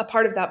a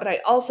part of that, but I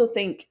also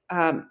think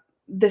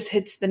this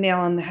hits the nail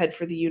on the head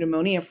for the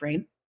eudaimonia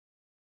frame,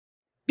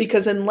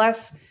 because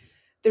unless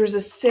there's a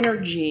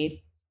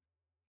synergy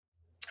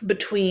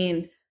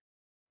between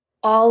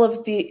all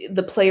of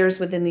the players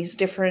within these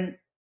different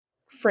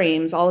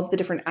frames, all of the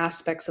different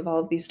aspects of all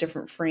of these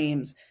different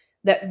frames,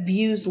 that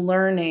views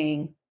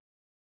learning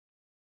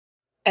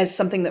as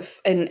something that,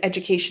 and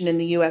education in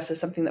the US as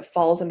something that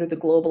falls under the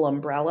global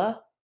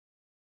umbrella,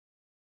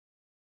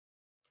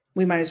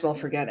 we might as well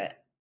forget it,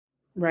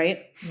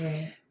 right?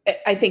 Right.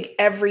 I think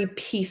every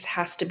piece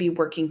has to be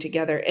working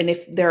together. And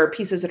if there are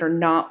pieces that are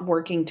not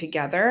working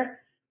together,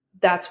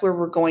 that's where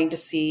we're going to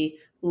see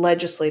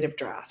legislative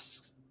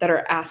drafts that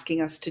are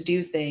asking us to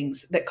do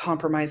things that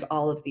compromise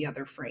all of the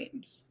other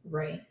frames.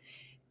 Right.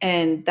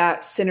 And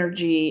that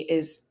synergy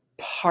is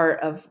part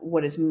of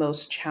what is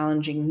most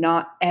challenging.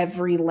 Not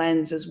every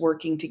lens is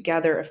working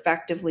together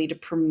effectively to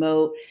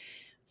promote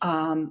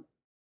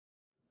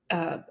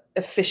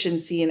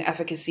efficiency and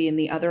efficacy in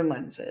the other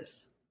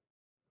lenses,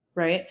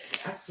 right?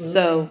 Absolutely.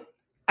 So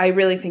I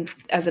really think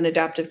as an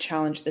adaptive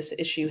challenge, this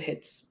issue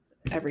hits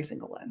every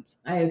single lens.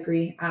 I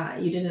agree.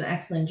 You did an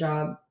excellent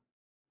job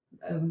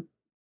of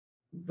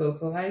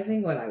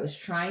vocalizing what I was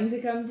trying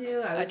to come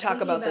to. I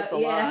talk about this a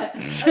lot. I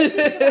was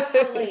thinking about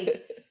how,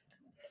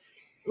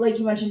 like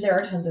you mentioned, there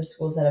are tons of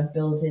schools that have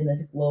built in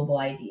this global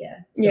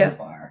idea so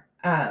far.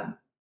 I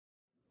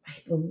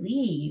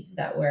believe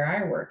that where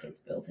I work, it's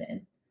built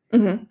in.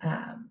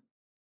 Mm-hmm.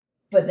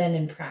 But then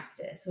in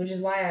practice, which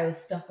is why I was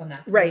stuck on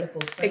that political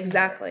framework.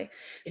 Exactly.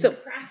 In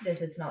practice,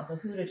 it's not. So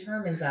who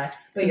determines that?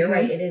 But you're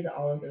right. It is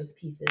all of those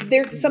pieces.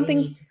 They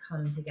need to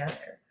come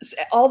together.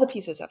 All the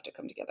pieces have to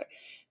come together.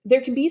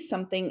 There can be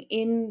something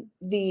in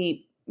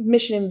the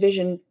mission and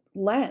vision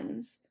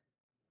lens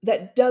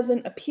that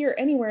doesn't appear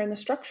anywhere in the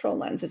structural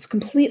lens. It's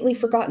completely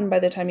forgotten by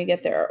the time you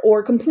get there,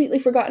 or completely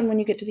forgotten when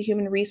you get to the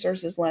human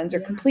resources lens, or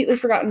completely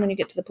forgotten when you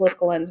get to the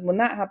political lens. And when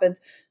that happens,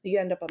 you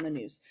end up on the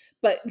news.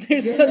 But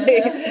there's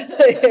something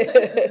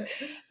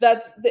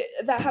that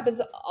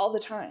happens all the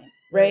time,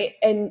 right?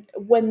 And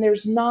when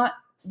there's not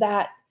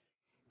that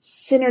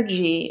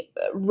synergy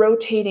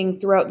rotating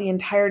throughout the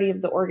entirety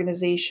of the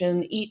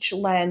organization, each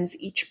lens,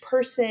 each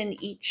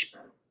person, each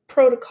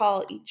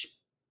protocol, each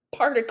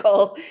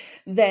particle,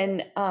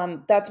 then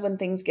that's when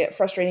things get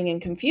frustrating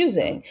and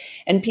confusing,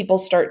 and people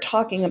start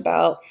talking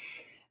about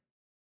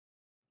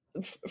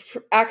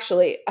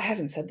actually, I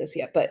haven't said this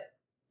yet, but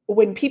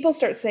when people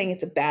start saying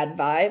it's a bad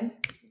vibe,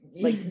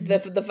 like the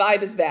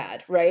vibe is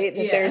bad, right?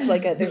 That there's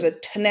there's a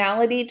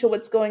tonality to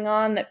what's going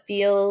on that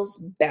feels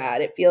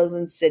bad. It feels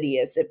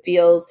insidious. It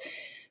feels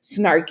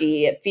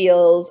snarky. It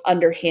feels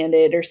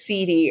underhanded or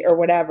seedy or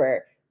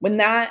whatever. When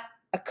that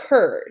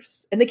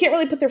occurs, and they can't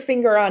really put their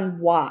finger on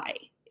why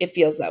it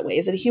feels that way.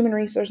 Is it a human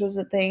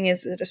resources thing?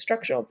 Is it a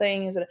structural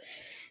thing?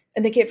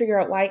 And they can't figure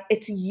out why.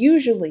 It's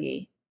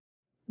usually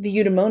the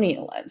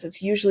eudaimonia lens. It's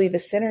usually the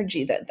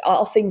synergy that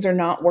all things are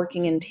not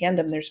working in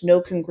tandem. There's no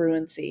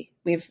congruency.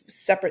 We have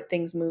separate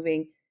things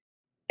moving,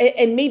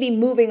 and maybe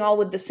moving all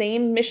with the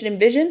same mission and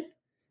vision,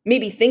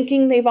 maybe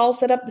thinking they've all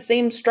set up the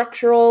same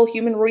structural,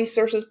 human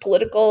resources,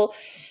 political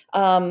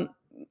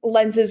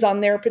lenses on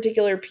their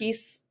particular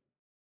piece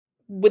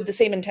with the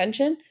same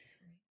intention,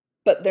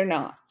 but they're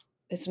not.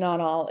 It's not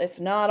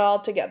all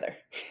together.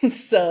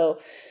 So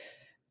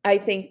I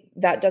think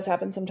that does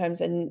happen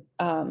sometimes. And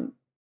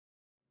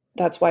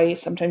That's why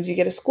sometimes you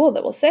get a school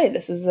that will say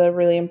this is a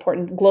really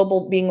important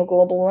global being a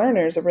global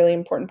learner is a really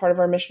important part of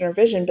our mission or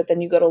vision, but then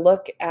you go to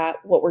look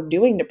at what we're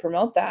doing to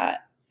promote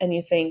that and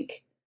you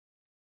think,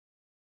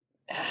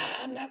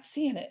 I'm not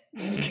seeing it.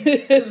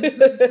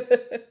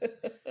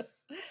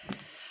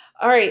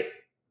 All right,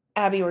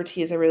 Abby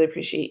Ortiz, I really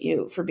appreciate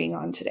you for being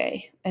on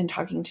today and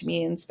talking to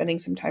me and spending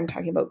some time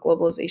talking about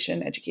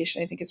globalization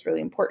education. I think it's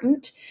really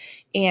important.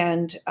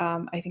 And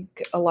I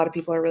think a lot of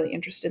people are really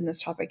interested in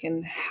this topic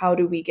and how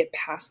do we get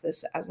past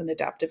this as an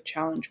adaptive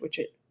challenge, which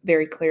it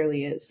very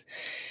clearly is.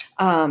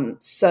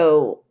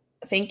 So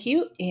thank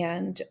you.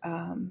 And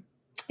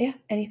yeah,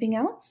 anything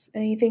else?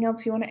 Anything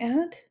else you want to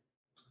add?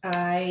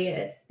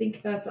 I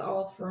think that's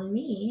all for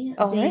me.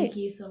 All Thank right.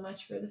 you so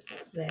much for this call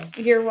today.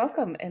 You're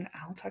welcome. And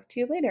I'll talk to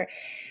you later.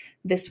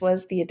 This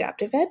was The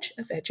Adaptive Edge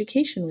of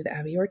Education with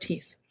Abby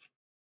Ortiz.